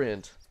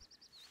 Sprint.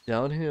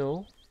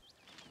 Downhill.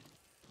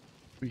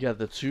 We got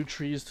the 2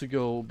 trees to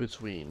go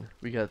between.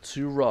 We got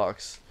 2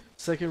 rocks.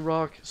 Second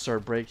rock,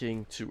 start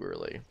breaking too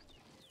early.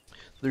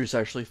 There's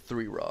actually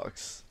 3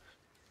 rocks.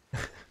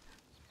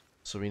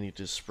 So we need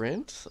to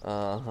sprint.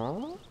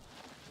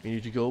 We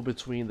need to go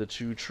between the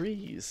 2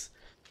 trees.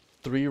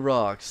 3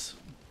 rocks.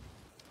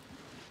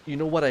 You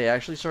know what I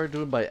actually started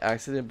doing by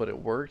accident, but it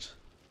worked?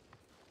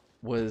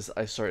 Was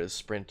I started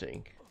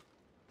sprinting.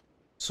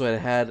 So it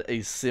had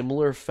a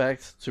similar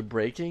effect to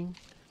braking.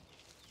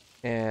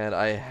 And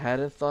I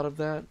hadn't thought of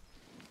that.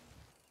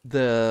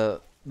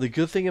 The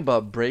good thing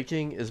about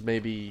braking is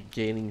maybe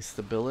gaining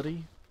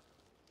stability.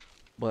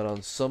 But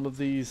on some of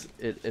these,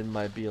 it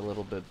might be a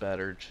little bit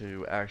better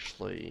to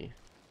actually...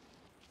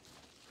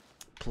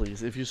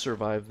 Please, if you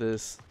survive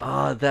this...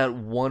 Ah, that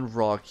one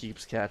rock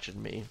keeps catching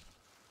me.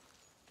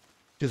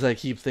 Because I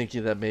keep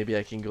thinking that maybe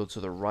I can go to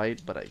the right,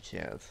 but I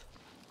can't.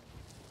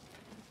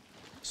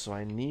 So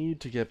I need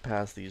to get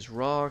past these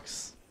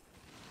rocks.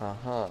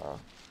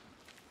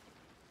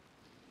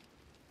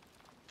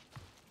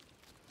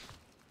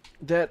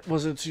 That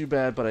wasn't too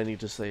bad, but I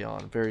need to stay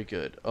on. Very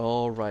good.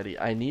 Alrighty,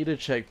 I need a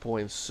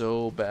checkpoint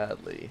so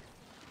badly.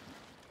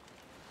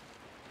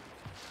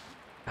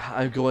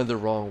 I'm going the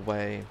wrong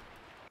way.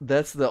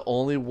 That's the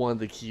only one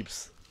that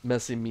keeps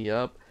messing me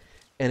up.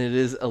 And it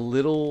is a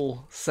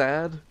little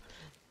sad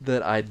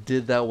that I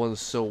did that one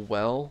so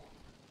well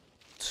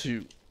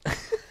to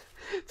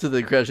to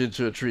then crash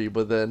into a tree,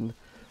 but then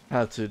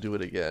have to do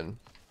it again.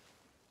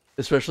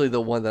 Especially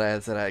the one that I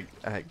had said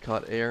I had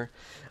caught air.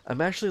 I'm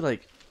actually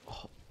like...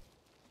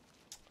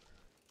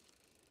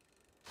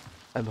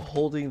 I'm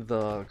holding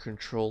the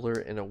controller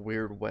in a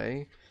weird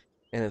way,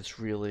 and it's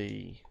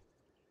really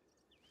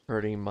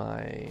hurting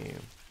my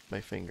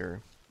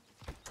finger.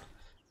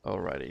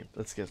 Alrighty,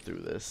 let's get through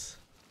this.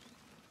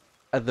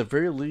 At the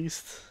very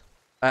least,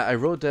 I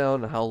wrote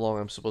down how long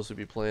I'm supposed to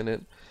be playing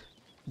it,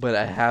 but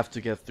I have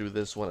to get through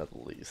this one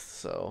at least,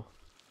 so.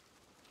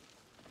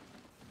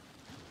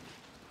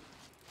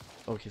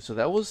 Okay, so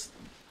that was...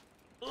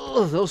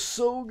 Ugh, that was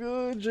so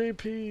good,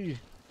 JP!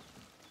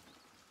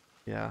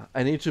 Yeah,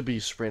 I need to be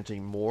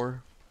sprinting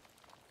more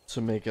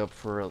to make up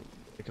for a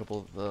couple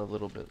of the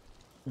little bit...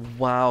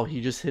 Wow, he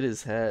just hit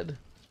his head.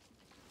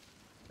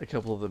 A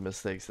couple of the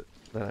mistakes that...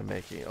 that I'm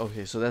making.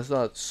 Okay, so that's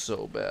not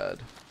so bad.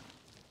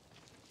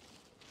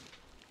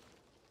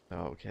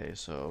 Okay,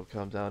 so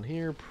come down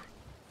here.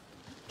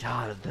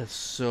 God, that's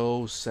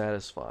so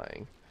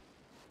satisfying.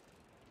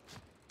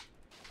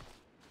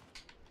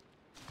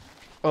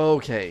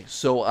 Okay,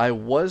 so I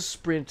was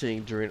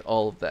sprinting during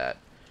all of that.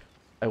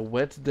 I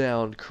went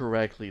down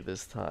correctly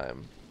this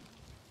time.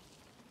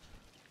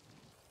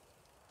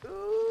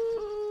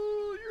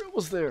 You're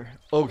almost there.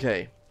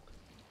 Okay,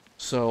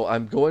 so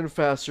I'm going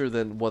faster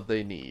than what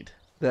they need.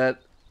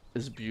 That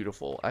is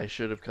beautiful. I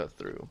should have cut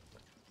through.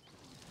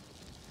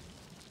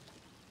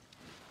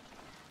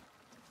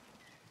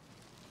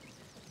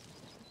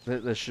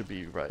 That should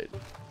be right.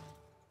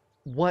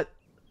 What?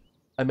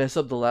 I messed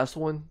up the last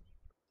one?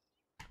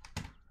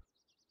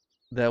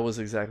 That was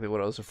exactly what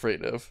I was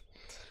afraid of.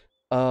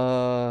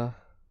 I'm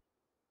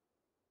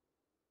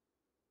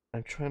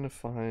trying to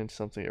find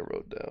something I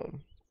wrote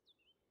down.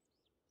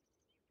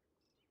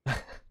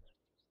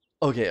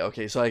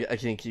 Okay, so I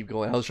can't keep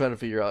going. I was trying to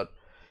figure out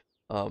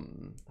how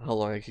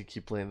long I could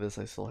keep playing this.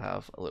 I still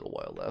have a little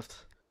while left.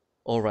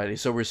 Alrighty,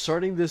 so we're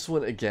starting this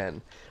one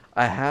again.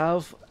 I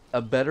have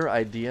a better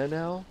idea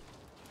now.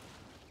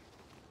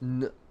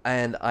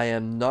 And I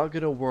am not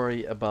gonna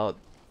worry about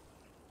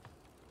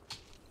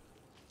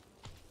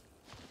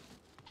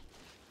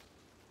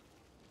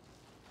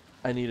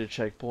I need a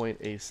checkpoint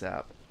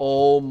ASAP.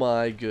 Oh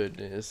my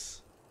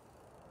goodness.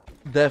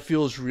 That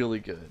feels really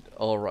good.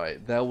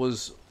 Alright, that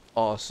was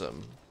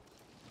awesome.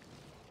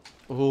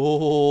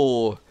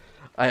 Oh,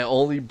 I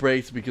only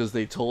braked because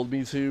they told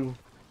me to.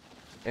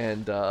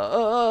 And,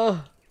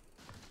 oh,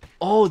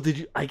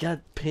 I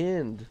got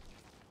pinned.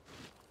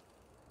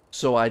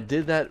 So I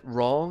did that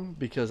wrong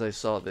because I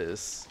saw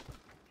this.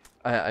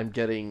 I'm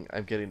getting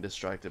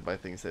distracted by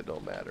things that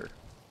don't matter.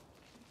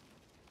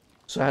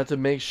 So I have to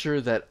make sure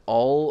that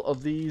all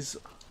of these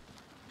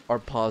are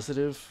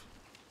positive.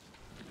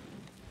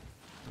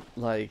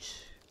 Like,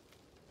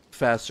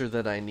 faster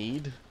than I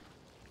need.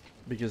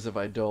 Because if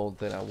I don't,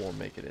 then I won't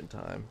make it in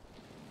time.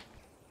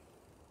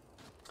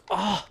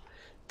 Ah,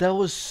 that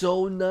was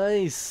so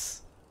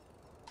nice.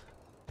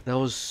 That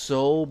was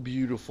so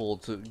beautiful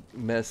to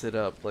mess it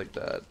up like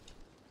that.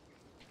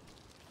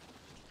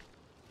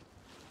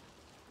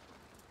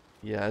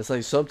 Yeah, it's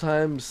like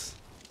sometimes,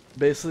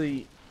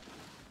 basically,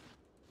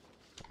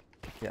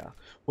 yeah,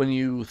 when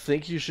you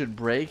think you should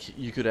brake,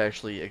 you could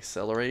actually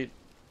accelerate.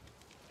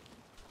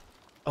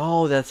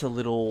 Oh, that's a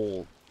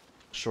little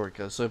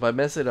shortcut. So if I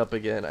mess it up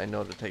again, I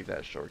know to take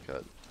that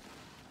shortcut.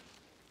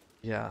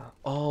 Yeah.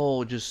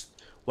 Oh, just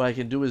what I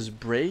can do is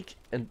brake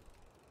and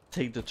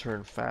take the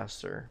turn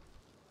faster.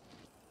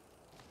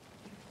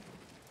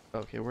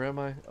 Okay, where am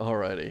I?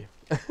 Alrighty.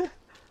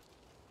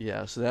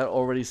 Yeah, so that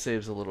already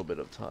saves a little bit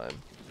of time.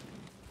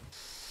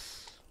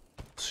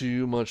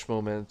 Too much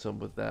momentum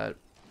with that.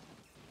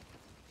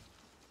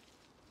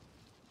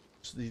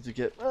 Just need to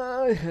get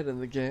ahead in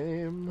the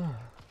game.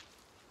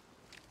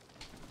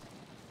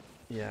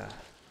 Yeah.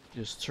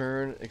 Just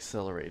turn,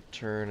 accelerate,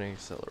 turn,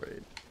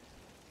 accelerate.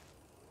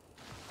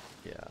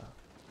 Yeah.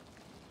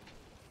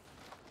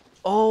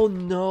 Oh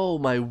no,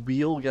 my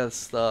wheel got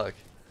stuck.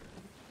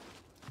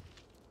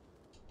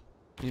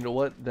 You know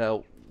what?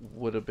 That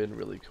would have been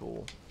really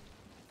cool.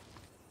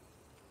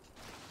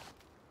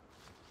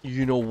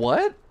 You know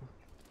what?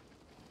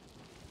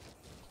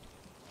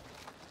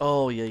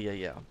 Oh,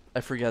 yeah.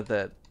 I forgot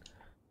that.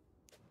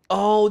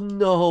 Oh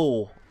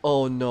no!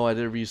 Oh no, I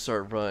did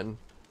restart run.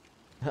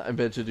 I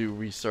meant to do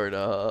restart,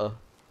 You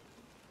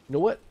know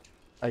what?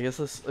 I guess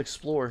let's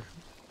explore.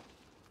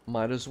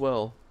 Might as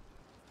well.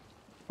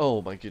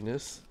 Oh my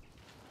goodness.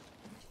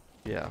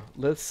 Yeah,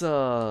 let's,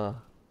 at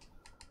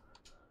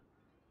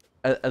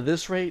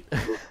this rate,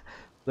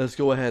 let's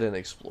go ahead and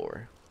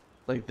explore.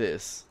 Like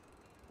this.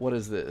 What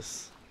is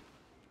this?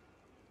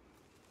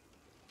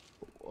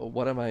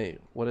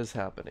 What is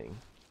happening?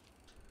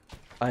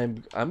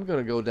 I'm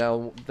gonna go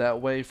down that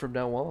way from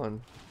now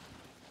on.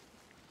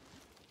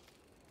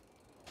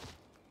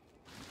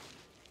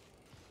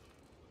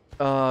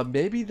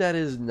 Maybe that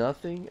is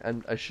nothing.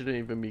 I shouldn't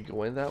even be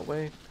going that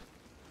way.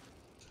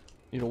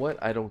 You know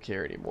what? I don't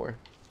care anymore.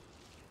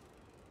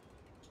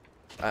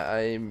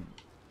 I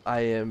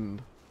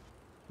am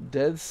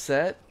dead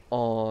set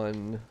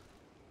on.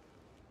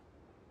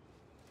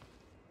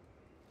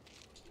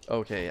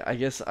 Okay, I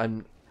guess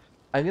I'm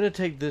gonna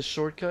take this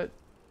shortcut.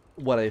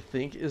 What I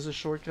think is a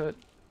shortcut.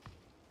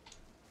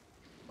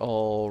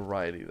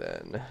 Alrighty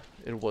then.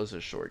 It was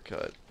a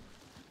shortcut.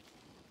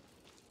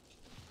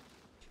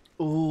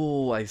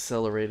 Ooh, I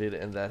accelerated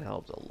and that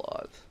helped a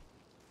lot.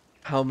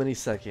 How many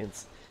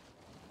seconds?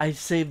 I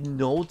saved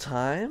no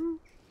time?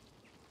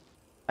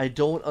 I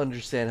don't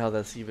understand how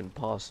that's even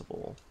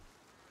possible.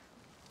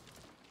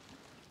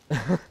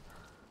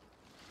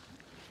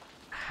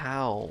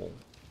 How?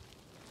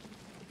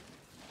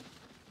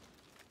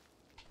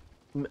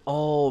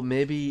 Oh,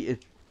 maybe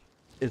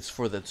it's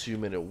for the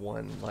 2-minute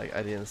one. Like,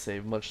 I didn't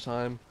save much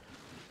time,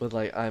 but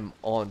like, I'm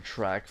on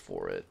track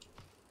for it.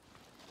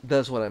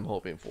 That's what I'm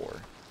hoping for.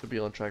 To be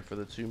on track for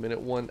the 2-minute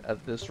one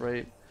at this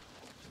rate.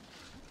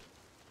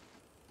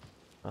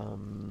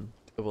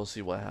 We'll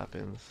see what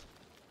happens.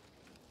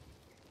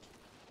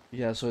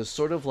 Yeah, so it's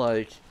sort of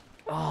like,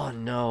 oh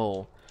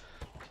no,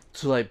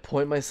 to like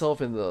point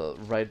myself in the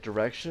right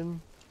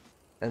direction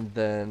and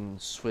then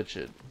switch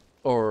it,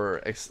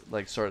 or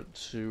like start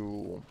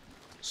to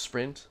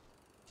sprint.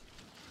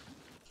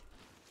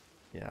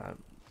 Yeah,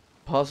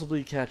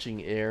 possibly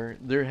catching air.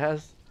 There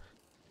has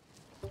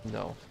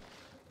no.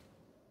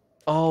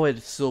 Oh,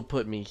 it still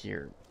put me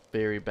here.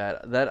 Very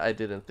bad. That I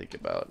didn't think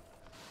about.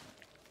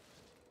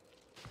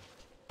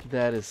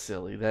 That is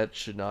silly. That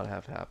should not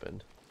have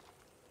happened.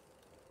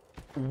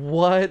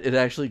 What? It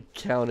actually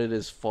counted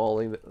as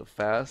falling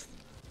fast?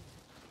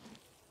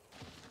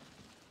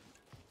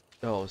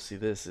 Oh, see,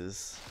 this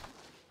is...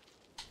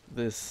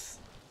 This...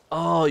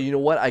 Oh, you know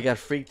what? I got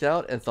freaked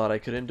out and thought I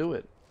couldn't do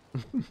it.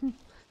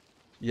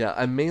 Yeah,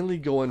 I'm mainly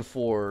going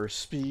for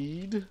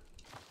speed.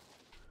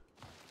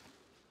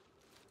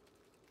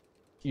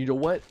 You know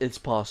what? It's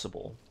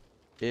possible.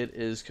 It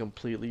is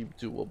completely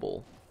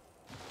doable.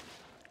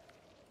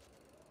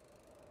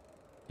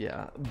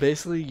 Yeah,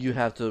 basically you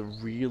have to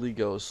really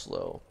go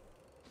slow.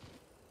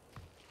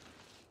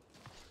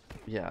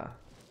 Yeah,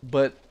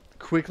 but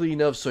quickly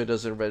enough so it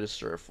doesn't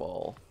register a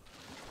fall.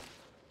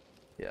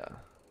 Yeah.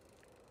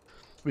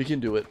 We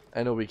can do it.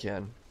 I know we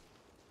can.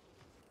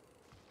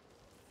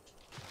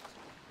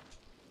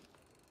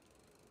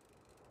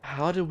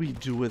 How did we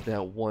do it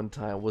that one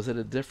time? Was it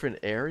a different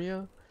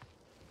area?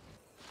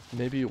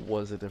 Maybe it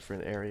was a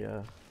different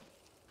area.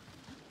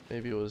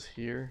 Maybe it was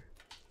here.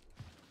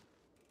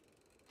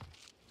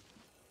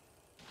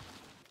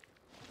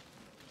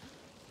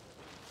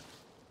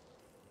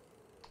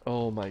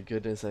 Oh my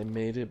goodness, I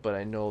made it, but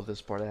I know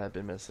this part I had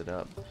been messing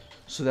up.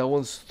 So that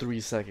one's 3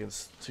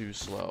 seconds too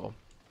slow.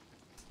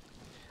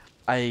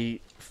 I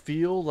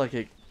feel like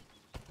it...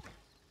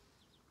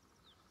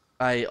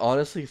 I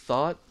honestly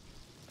thought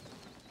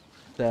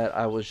that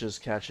I was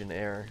just catching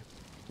air,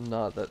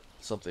 not that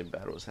something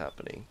bad was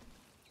happening.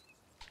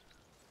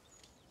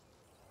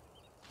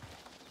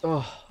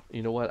 Oh,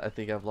 you know what? I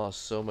think I've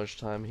lost so much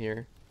time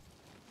here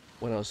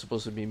when I was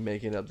supposed to be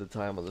making up the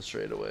time on the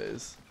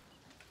straightaways.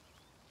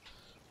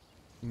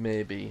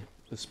 Maybe.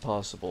 It's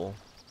possible.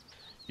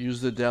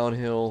 Use the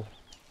downhill.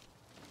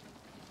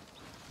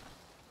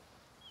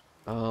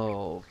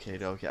 Oh, okay,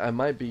 okay. I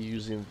might be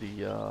using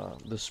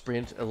the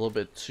sprint a little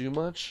bit too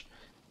much,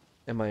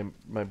 and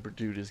my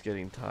dude is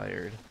getting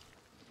tired.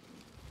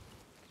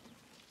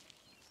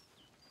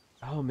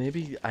 Oh,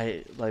 maybe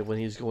like when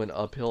he's going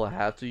uphill, I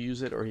have to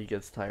use it, or he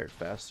gets tired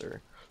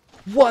faster.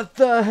 What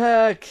the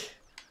heck?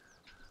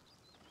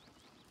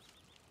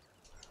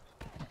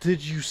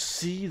 Did you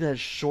see that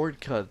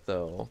shortcut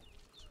though?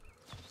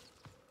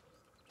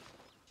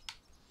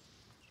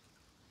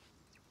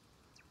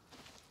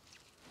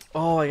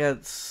 Oh, I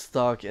got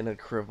stuck in a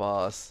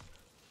crevasse.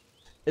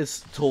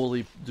 It's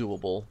totally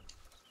doable.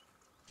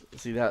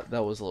 See, that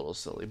was a little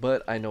silly,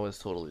 but I know it's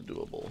totally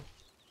doable.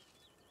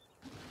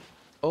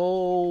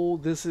 Oh,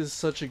 this is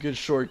such a good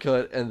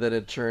shortcut, and then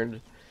it turned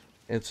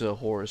into a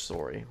horror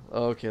story.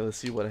 Okay, let's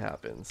see what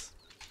happens.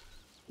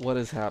 What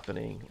is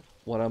happening?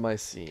 What am I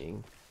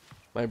seeing?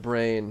 My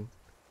brain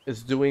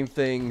is doing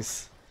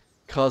things,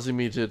 causing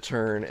me to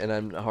turn, and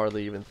I'm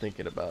hardly even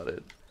thinking about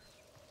it.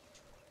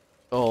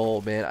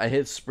 Oh man, I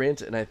hit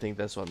sprint, and I think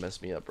that's what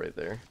messed me up right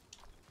there.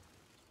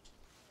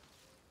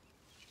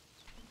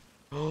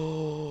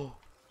 Oh,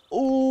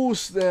 oh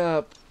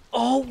snap!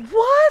 Oh,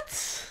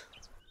 what?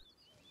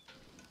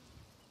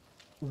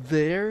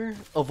 There,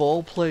 of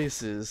all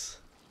places.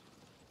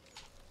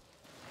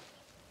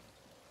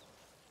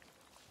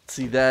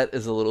 See, that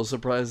is a little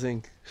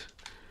surprising.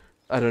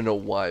 I don't know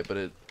why, but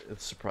it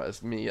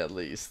surprised me at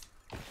least.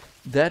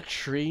 That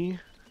tree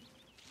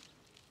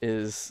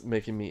is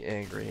making me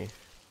angry.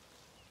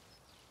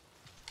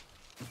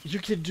 You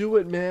can do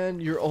it, man.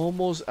 You're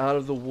almost out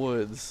of the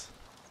woods.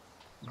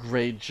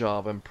 Great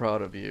job. I'm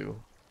proud of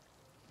you.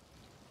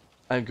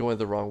 I'm going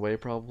the wrong way,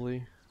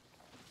 probably.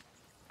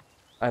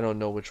 I don't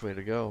know which way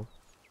to go.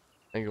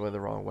 I'm going the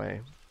wrong way.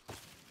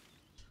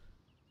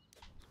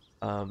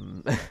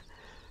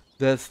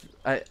 That's...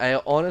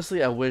 I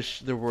honestly, I wish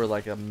there were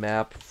like a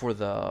map for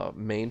the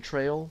main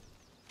trail,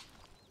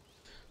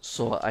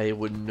 so I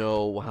would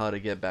know how to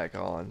get back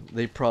on.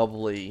 They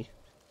probably...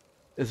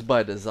 It's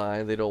by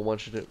design. They don't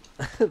want you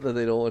to... that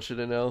they don't want you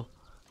to know.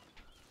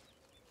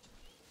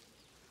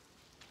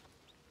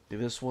 See,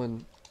 this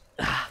one...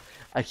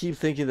 I keep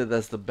thinking that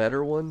that's the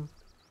better one,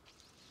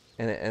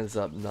 and it ends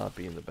up not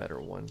being the better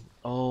one.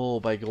 Oh,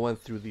 by going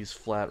through these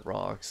flat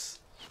rocks.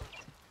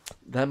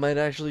 That might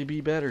actually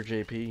be better,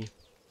 JP.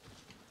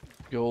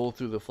 Go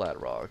through the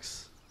flat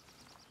rocks.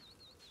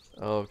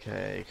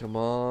 Okay, come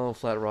on,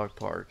 Flat Rock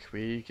Park.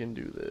 We can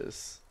do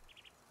this.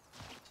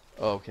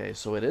 Okay,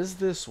 so it is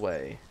this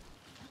way.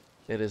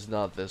 It is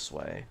not this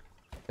way.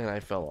 And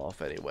I fell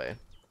off anyway.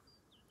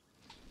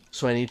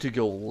 So I need to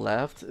go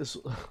left is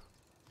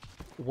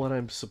what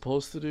I'm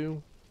supposed to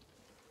do.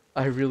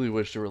 I really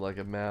wish there were like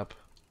a map.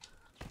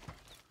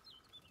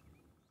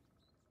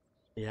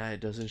 Yeah, it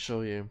doesn't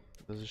show you.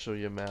 It doesn't show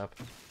you a map.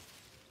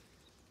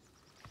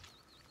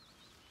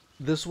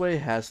 This way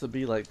has to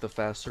be like the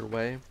faster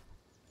way.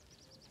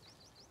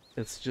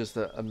 It's just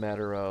a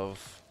matter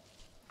of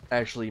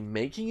actually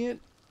making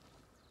it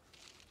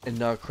and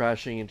not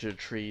crashing into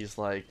trees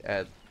like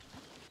at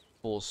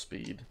full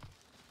speed.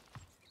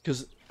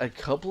 Because a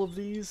couple of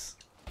these,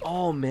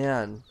 oh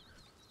man,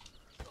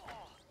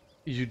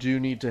 you do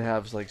need to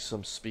have like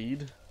some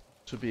speed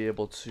to be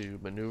able to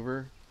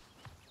maneuver.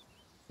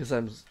 Because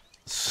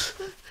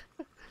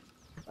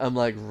I'm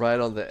like right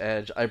on the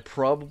edge. I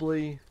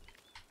probably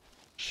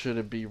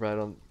shouldn't be right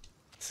on.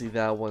 See,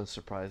 that one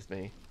surprised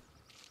me.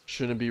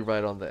 Shouldn't be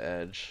right on the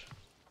edge.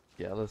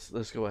 Yeah,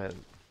 let's go ahead.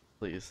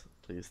 Please,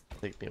 please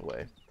take me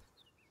away.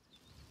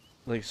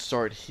 Like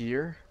start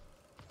here.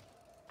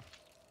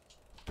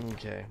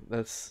 Okay,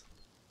 that's.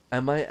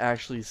 Am I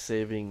actually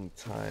saving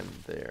time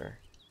there?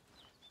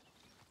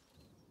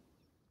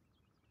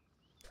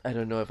 I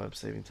don't know if I'm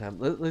saving time.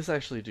 Let's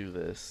actually do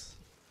this.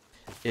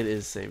 It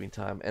is saving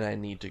time, and I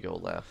need to go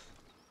left.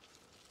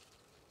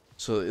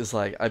 So it's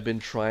like I've been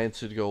trying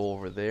to go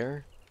over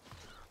there,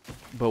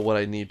 but what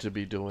I need to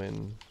be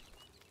doing.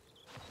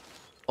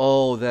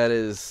 Oh, that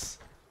is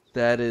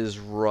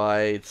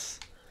right.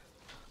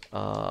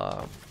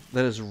 That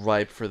is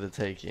ripe for the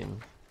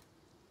taking.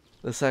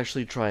 Let's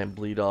actually try and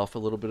bleed off a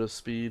little bit of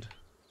speed.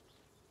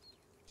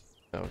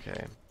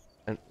 Okay,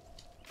 and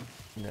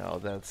no,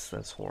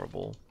 that's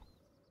horrible.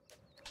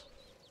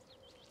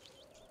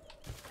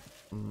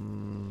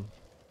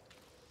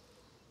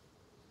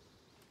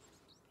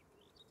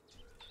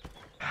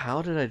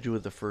 How did I do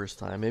it the first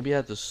time? Maybe I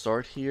had to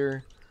start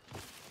here.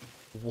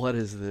 What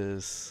is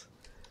this?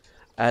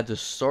 I had to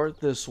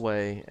start this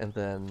way and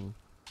then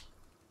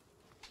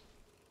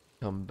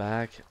come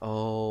back.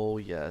 Oh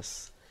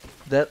yes,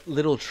 that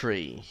little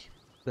tree.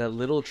 That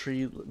little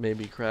tree made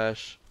me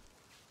crash.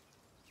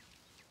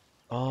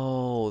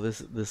 Oh,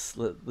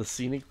 the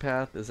scenic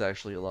path is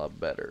actually a lot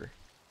better.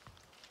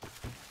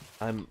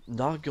 I'm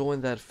not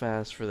going that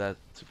fast for that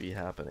to be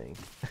happening.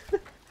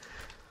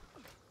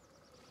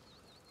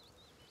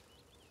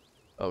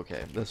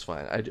 Okay, that's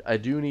fine. I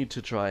do need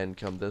to try and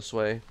come this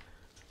way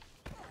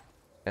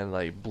and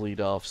like bleed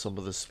off some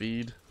of the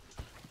speed.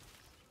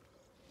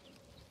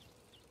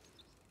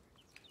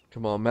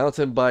 Come on,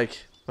 mountain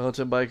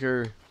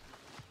biker.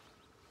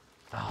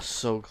 Oh,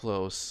 so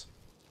close.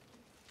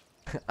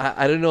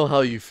 I don't know how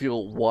you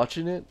feel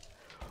watching it,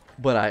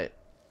 but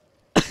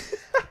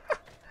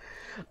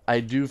I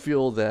do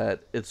feel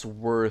that it's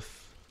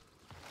worth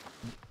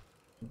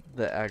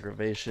the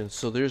aggravation.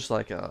 So there's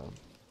like a,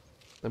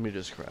 let me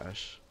just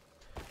crash.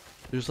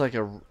 There's like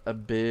a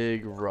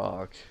big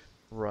rock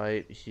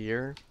right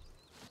here.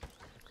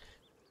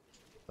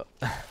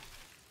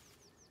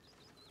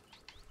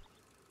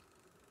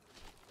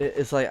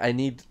 It's like I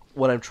need,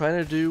 what I'm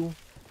trying to do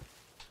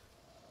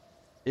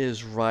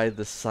is ride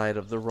the side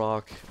of the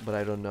rock, but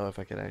I don't know if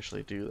I can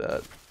actually do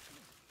that.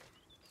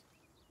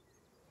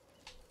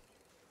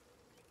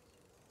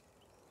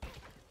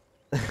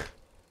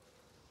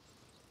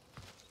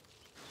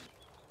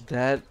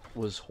 That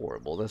was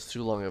horrible. That's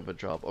too long of a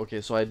drop. Okay,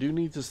 so I do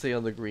need to stay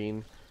on the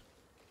green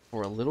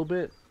for a little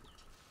bit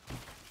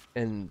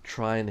and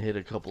try and hit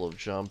a couple of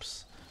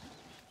jumps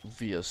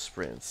via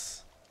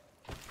sprints.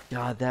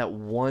 God, that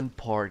one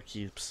part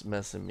keeps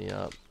messing me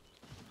up.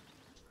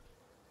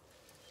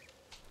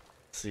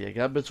 See, I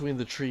got between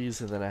the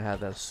trees and then I had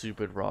that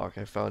stupid rock.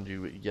 I found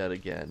you yet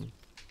again.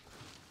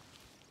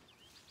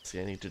 See,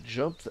 I need to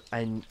jump.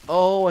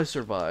 Oh, I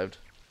survived.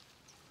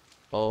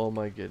 Oh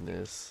my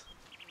goodness.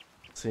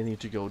 So I need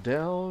to go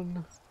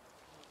down.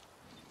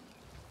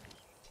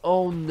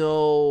 Oh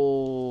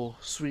no,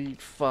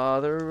 sweet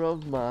father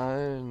of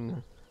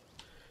mine.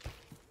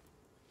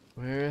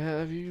 Where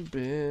have you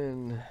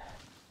been?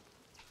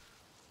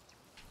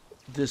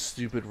 This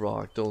stupid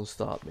rock, don't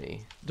stop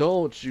me.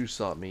 Don't you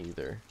stop me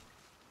either.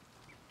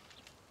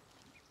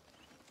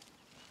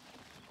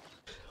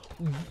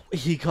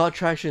 He caught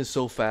traction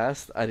so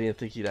fast, I didn't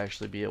think he'd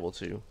actually be able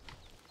to.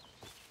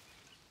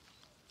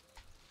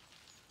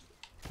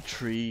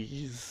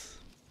 Trees.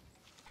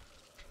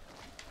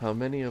 How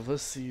many of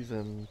us see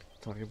them?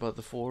 Talking about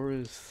the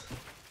forest.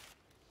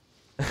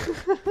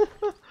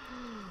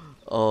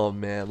 Oh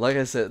man, like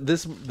I said,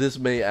 this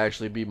may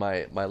actually be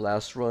my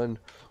last run,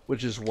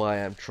 which is why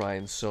I'm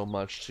trying so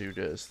much to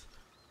just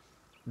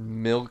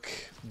milk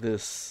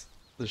this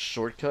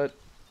shortcut.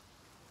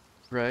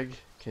 Greg,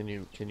 can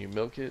you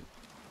milk it?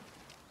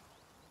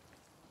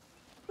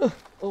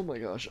 Oh my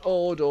gosh.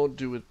 Oh, don't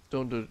do it.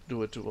 Don't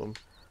do it to him.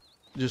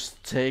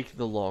 Just take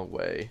the long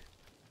way.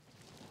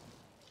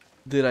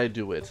 Did I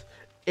do it?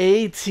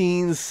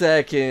 18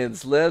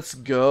 seconds. Let's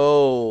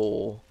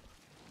go.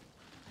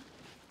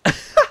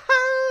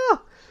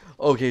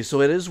 Okay, so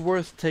it is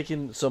worth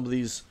taking some of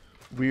these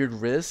weird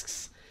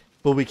risks,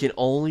 but we can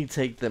only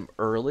take them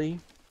early.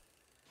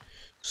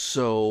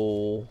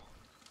 So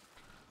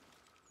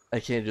I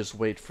can't just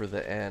wait for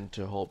the end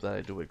to hope that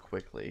I do it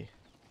quickly.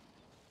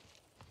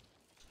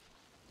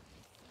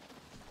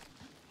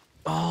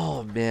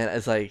 Oh man,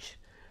 it's like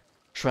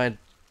trying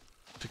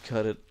to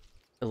cut it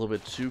a little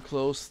bit too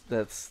close.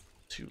 That's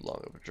too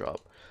long of a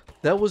drop.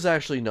 That was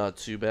actually not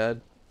too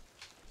bad.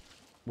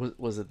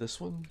 Was it this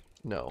one?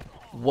 No.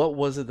 What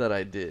was it that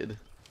I did?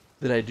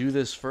 Did I do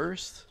this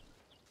first?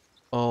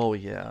 Oh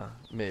yeah,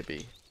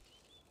 maybe.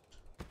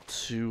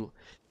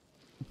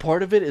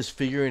 Part of it is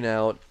figuring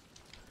out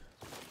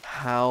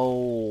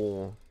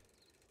how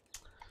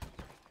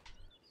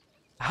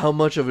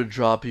much of a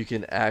drop you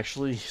can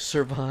actually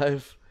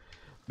survive,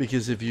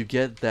 because if you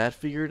get that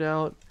figured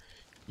out,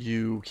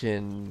 you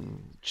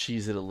can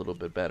cheese it a little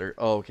bit better.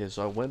 Oh, okay,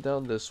 so I went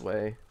down this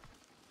way.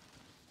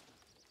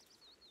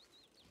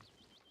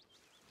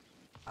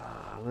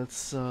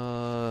 Let's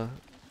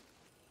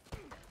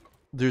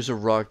there's a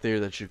rock there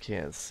that you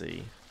can't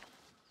see.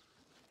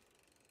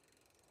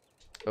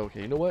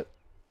 Okay, you know what?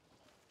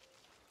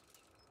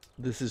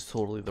 This is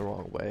totally the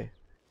wrong way.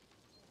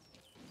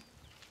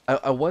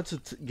 I want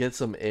to get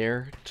some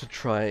air to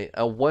try.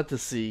 I want to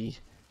see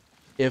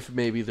if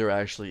maybe there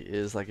actually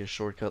is like a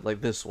shortcut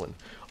like this one.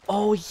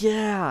 Oh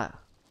yeah!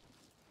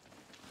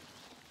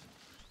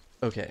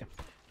 Okay.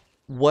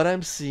 What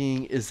I'm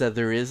seeing is that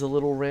there is a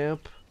little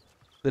ramp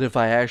that if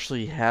I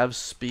actually have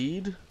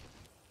speed,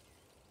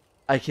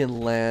 I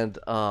can land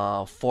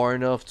far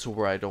enough to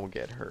where I don't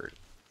get hurt.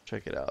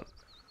 Check it out.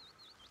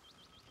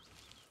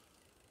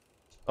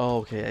 Oh,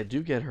 okay, I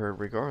do get hurt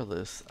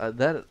regardless.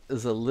 That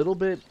is a little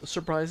bit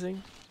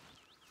surprising.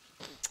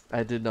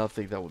 I did not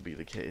think that would be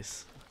the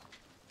case.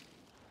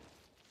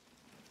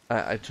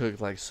 I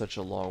took like such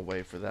a long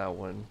way for that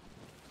one.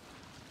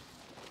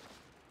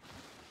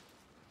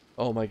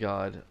 Oh my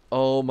god.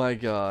 Oh my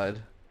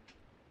god.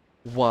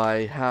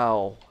 Why?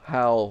 How?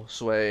 How,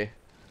 Sway?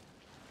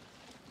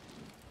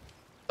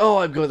 Oh,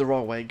 I'm going the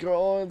wrong way.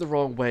 Going the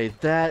wrong way.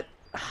 That...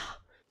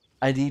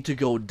 I need to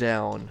go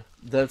down.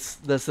 That's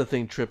the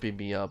thing tripping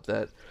me up.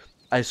 That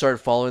I start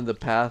following the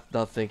path,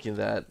 not thinking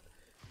that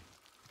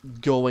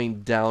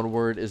going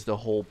downward is the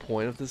whole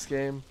point of this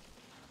game.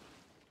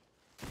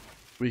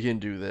 We can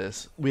do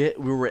this. We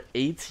were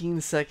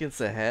 18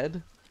 seconds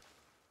ahead.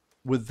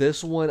 With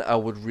this one, I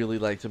would really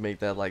like to make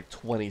that like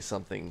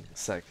 20-something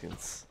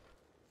seconds.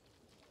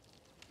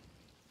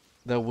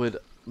 That would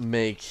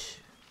make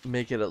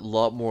it a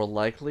lot more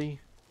likely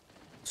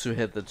to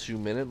hit the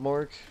 2-minute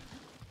mark.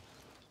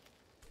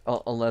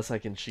 Unless I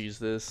can cheese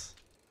this.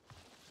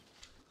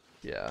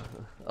 Yeah.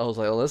 I was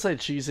like, unless I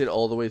cheese it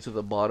all the way to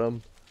the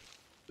bottom,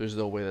 there's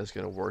no way that's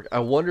gonna work. I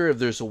wonder if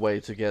there's a way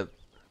to get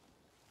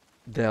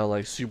down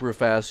like super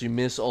fast. You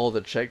miss all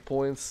the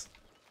checkpoints.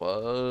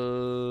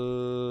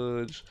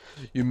 Fudge.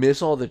 You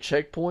miss all the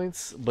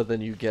checkpoints, but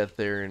then you get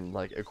there in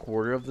like a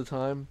quarter of the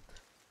time.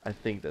 I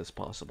think that's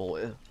possible.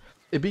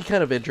 It'd be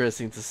kind of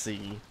interesting to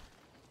see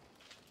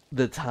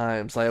the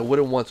times. Like, I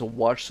wouldn't want to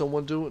watch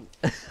someone do it.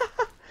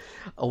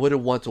 I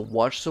wouldn't want to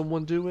watch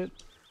someone do it,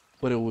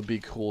 but it would be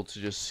cool to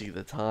just see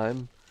the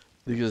time,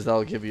 because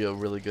that'll give you a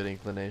really good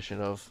inclination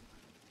of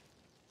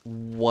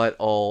what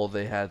all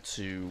they had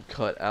to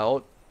cut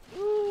out.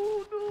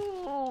 Oh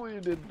no, you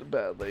did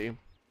badly.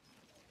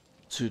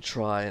 To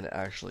try and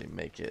actually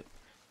make it.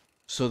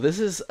 So this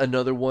is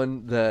another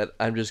one that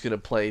I'm just gonna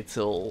play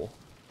till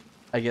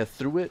I get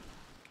through it,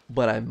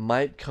 but I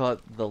might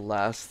cut the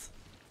last...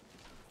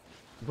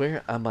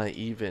 Where am I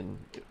even?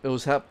 It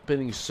was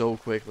happening so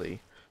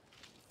quickly.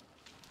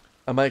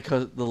 I might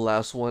cut the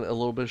last one a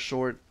little bit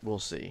short. We'll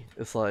see.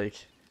 It's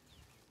like,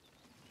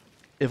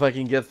 if I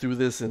can get through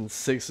this in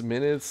 6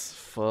 minutes,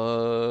 fudge,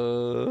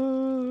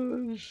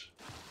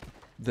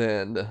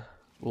 then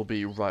we'll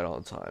be right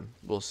on time.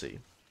 We'll see.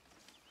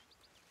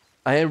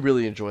 I am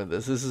really enjoying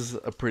this. This is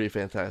a pretty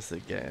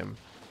fantastic game.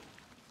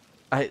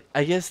 I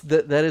guess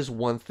that is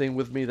one thing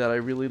with me that I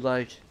really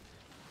like.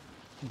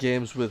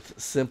 Games with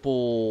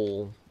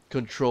simple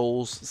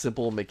controls,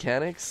 simple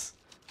mechanics.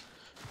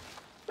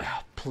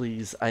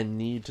 Please, I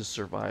need to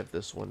survive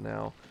this one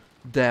now.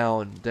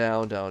 Down,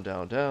 down, down,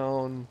 down,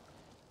 down.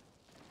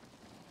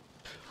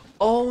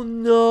 Oh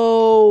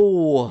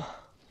no!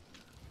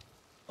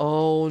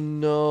 Oh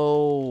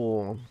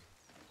no.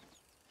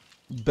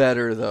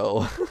 Better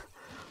though.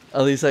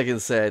 At least I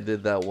can say I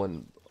did that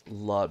one a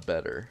lot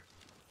better.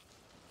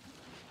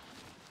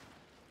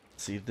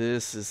 See,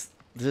 this is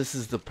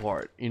the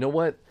part. You know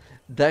what?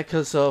 That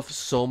cuts off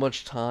so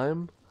much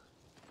time.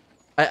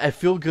 I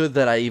feel good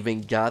that I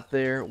even got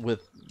there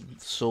with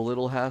so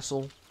little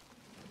hassle.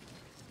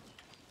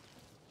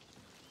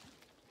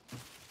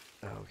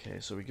 Okay,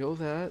 so we go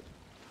that.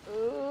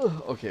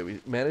 Okay, we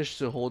managed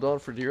to hold on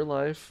for dear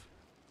life.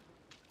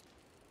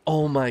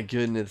 Oh my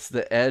goodness,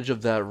 the edge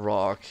of that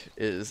rock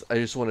is... I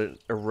just want to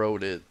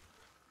erode it.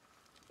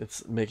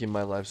 It's making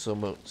my life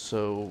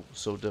so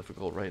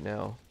difficult right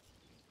now.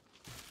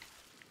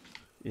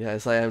 Yeah,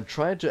 it's like I'm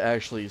trying to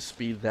actually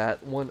speed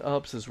that one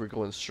up since we're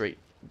going straight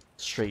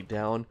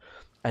down.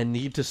 I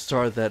need to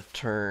start that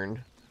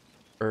turn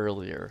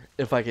earlier.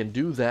 If I can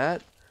do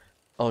that,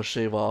 I'll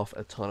shave off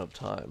a ton of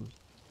time.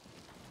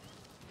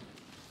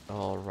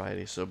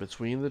 Alrighty, so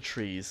between the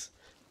trees.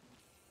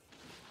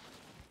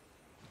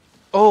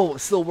 Oh, it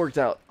still worked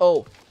out.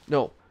 Oh,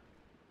 no.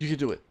 You can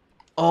do it.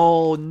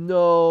 Oh,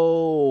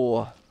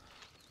 no.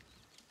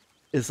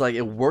 it's like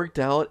it worked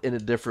out in a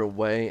different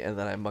way and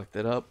then I mucked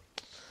it up.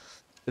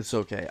 It's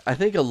okay. I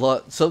think a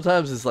lot,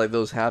 sometimes it's like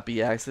those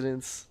happy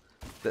accidents.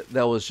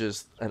 That was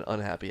just an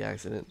unhappy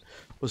accident.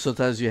 But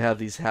sometimes you have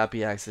these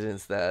happy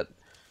accidents that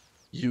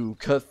you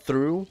cut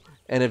through,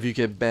 and if you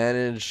can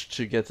manage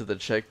to get to the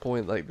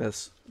checkpoint, like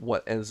that's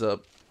what ends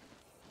up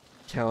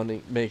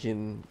counting,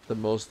 making the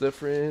most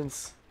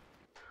difference.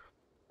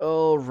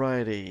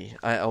 Alrighty.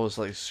 I was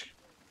like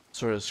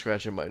sort of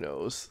scratching my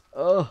nose.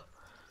 Ugh.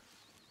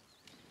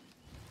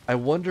 I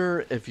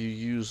wonder if you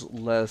use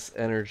less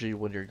energy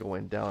when you're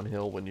going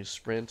downhill when you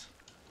sprint.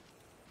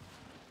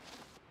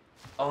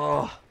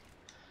 Oh,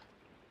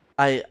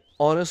 I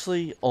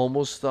honestly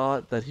almost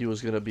thought that he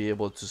was going to be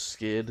able to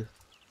skid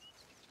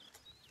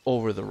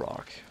over the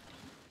rock.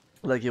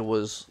 Like it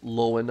was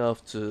low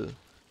enough to...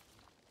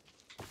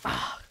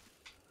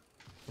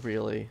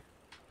 Really?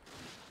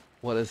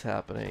 What is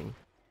happening?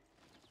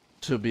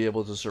 To be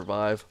able to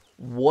survive.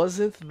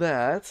 Wasn't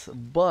that,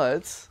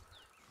 but...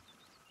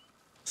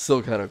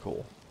 Still kind of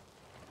cool.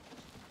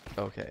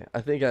 Okay,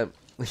 I think I'm...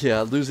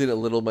 Yeah, losing a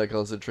little of my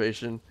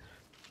concentration.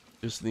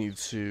 Just need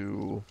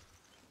to...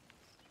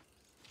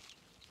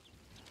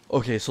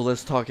 Okay, so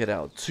let's talk it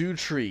out. 2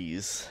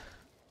 trees.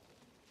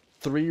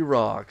 3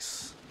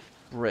 rocks.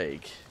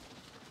 Break.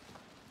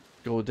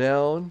 Go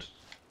down.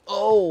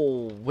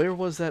 Oh, where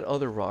was that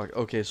other rock?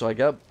 Okay, so I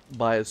got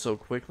by it so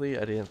quickly,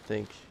 I didn't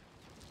think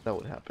that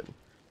would happen.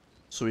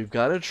 So we've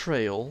got a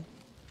trail.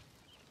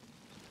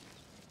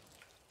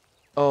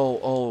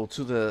 Oh,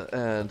 to the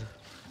end.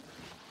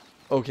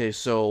 Okay,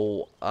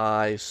 so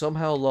I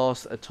somehow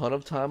lost a ton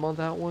of time on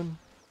that one.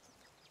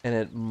 And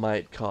it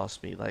might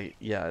cost me. Like,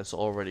 yeah, it's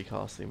already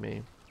costing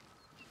me.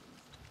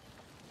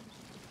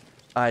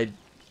 I'm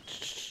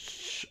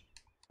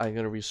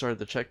gonna restart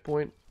the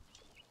checkpoint.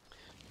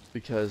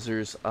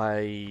 Because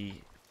I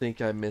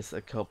think I missed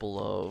a couple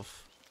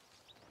of...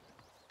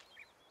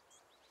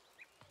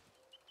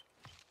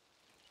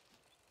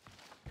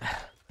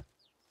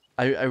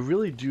 I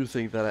really do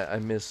think that I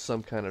missed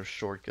some kind of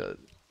shortcut.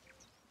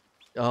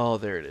 Oh,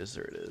 there it is,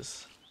 there it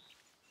is.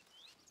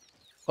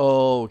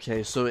 Oh,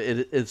 okay, so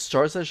it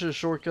starts as a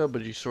shortcut,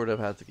 but you sort of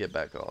have to get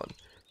back on.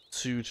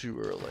 Too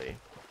early.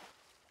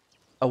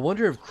 I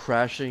wonder if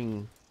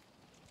crashing...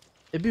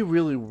 It'd be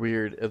really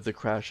weird if the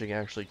crashing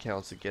actually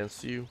counts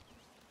against you.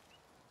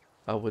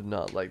 I would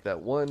not like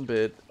that one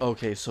bit.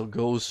 Okay, so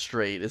go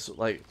straight. It's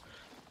like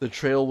the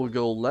trail will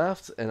go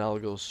left and I'll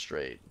go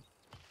straight.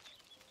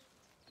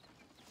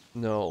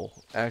 No,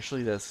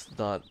 actually that's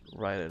not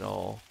right at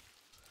all.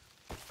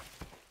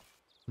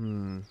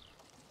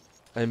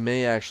 I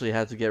may actually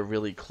have to get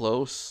really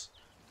close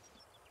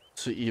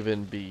to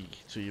even be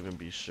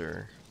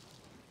sure.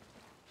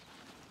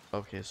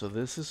 Okay, so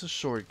this is a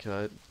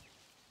shortcut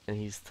and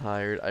he's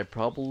tired. I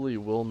probably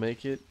will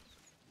make it.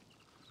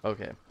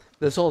 Okay.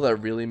 That's all that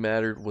really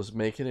mattered, was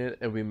making it,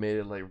 and we made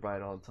it like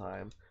right on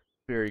time.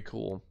 Very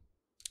cool.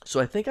 So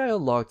I think I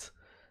unlocked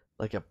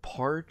like a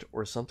part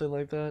or something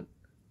like that.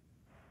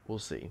 We'll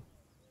see.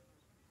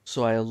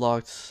 So I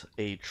unlocked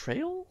a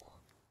trail?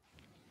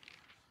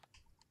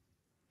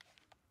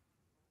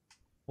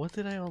 What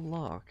did I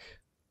unlock?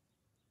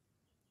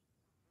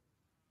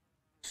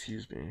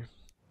 Excuse me.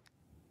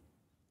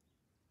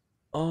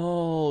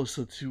 Oh,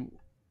 so to...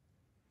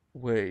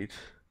 Wait.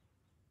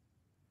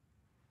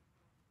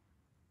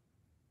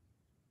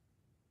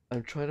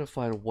 I'm trying to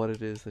find what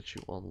it is that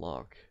you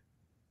unlock.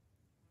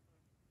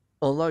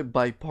 Unlock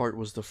bike part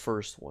was the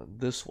first one.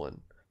 This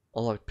one.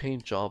 Unlock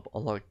paint job.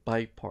 Unlock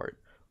bike part.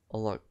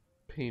 Unlock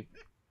paint...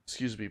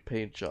 Excuse me,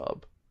 paint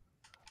job.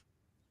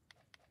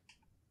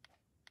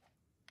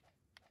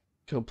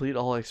 Complete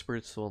all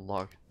experts to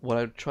unlock. What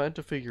I'm trying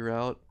to figure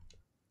out...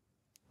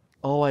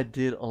 Oh, I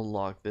did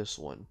unlock this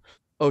one.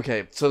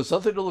 Okay, so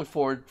something to look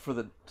forward for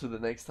to the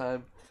next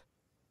time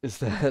is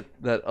that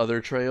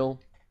other trail.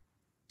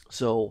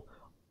 So,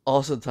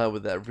 awesome time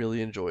with that.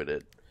 Really enjoyed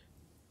it.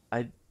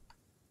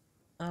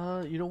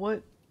 You know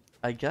what?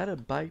 I got a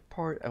bike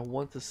part I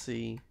want to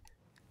see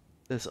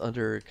that's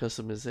under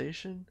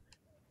customization.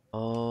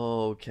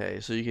 Okay,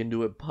 so you can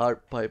do it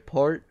part by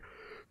part.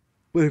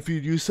 But if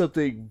you do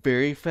something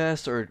very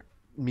fast or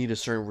meet a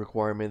certain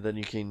requirement, then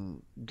you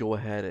can go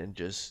ahead and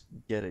just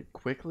get it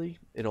quickly.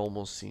 It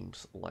almost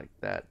seems like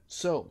that.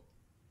 So,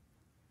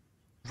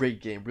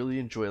 great game. Really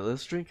enjoy it.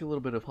 Let's drink a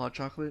little bit of hot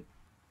chocolate.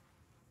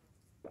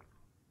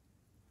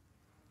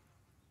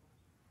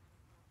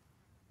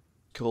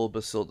 Cold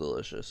but still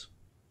delicious.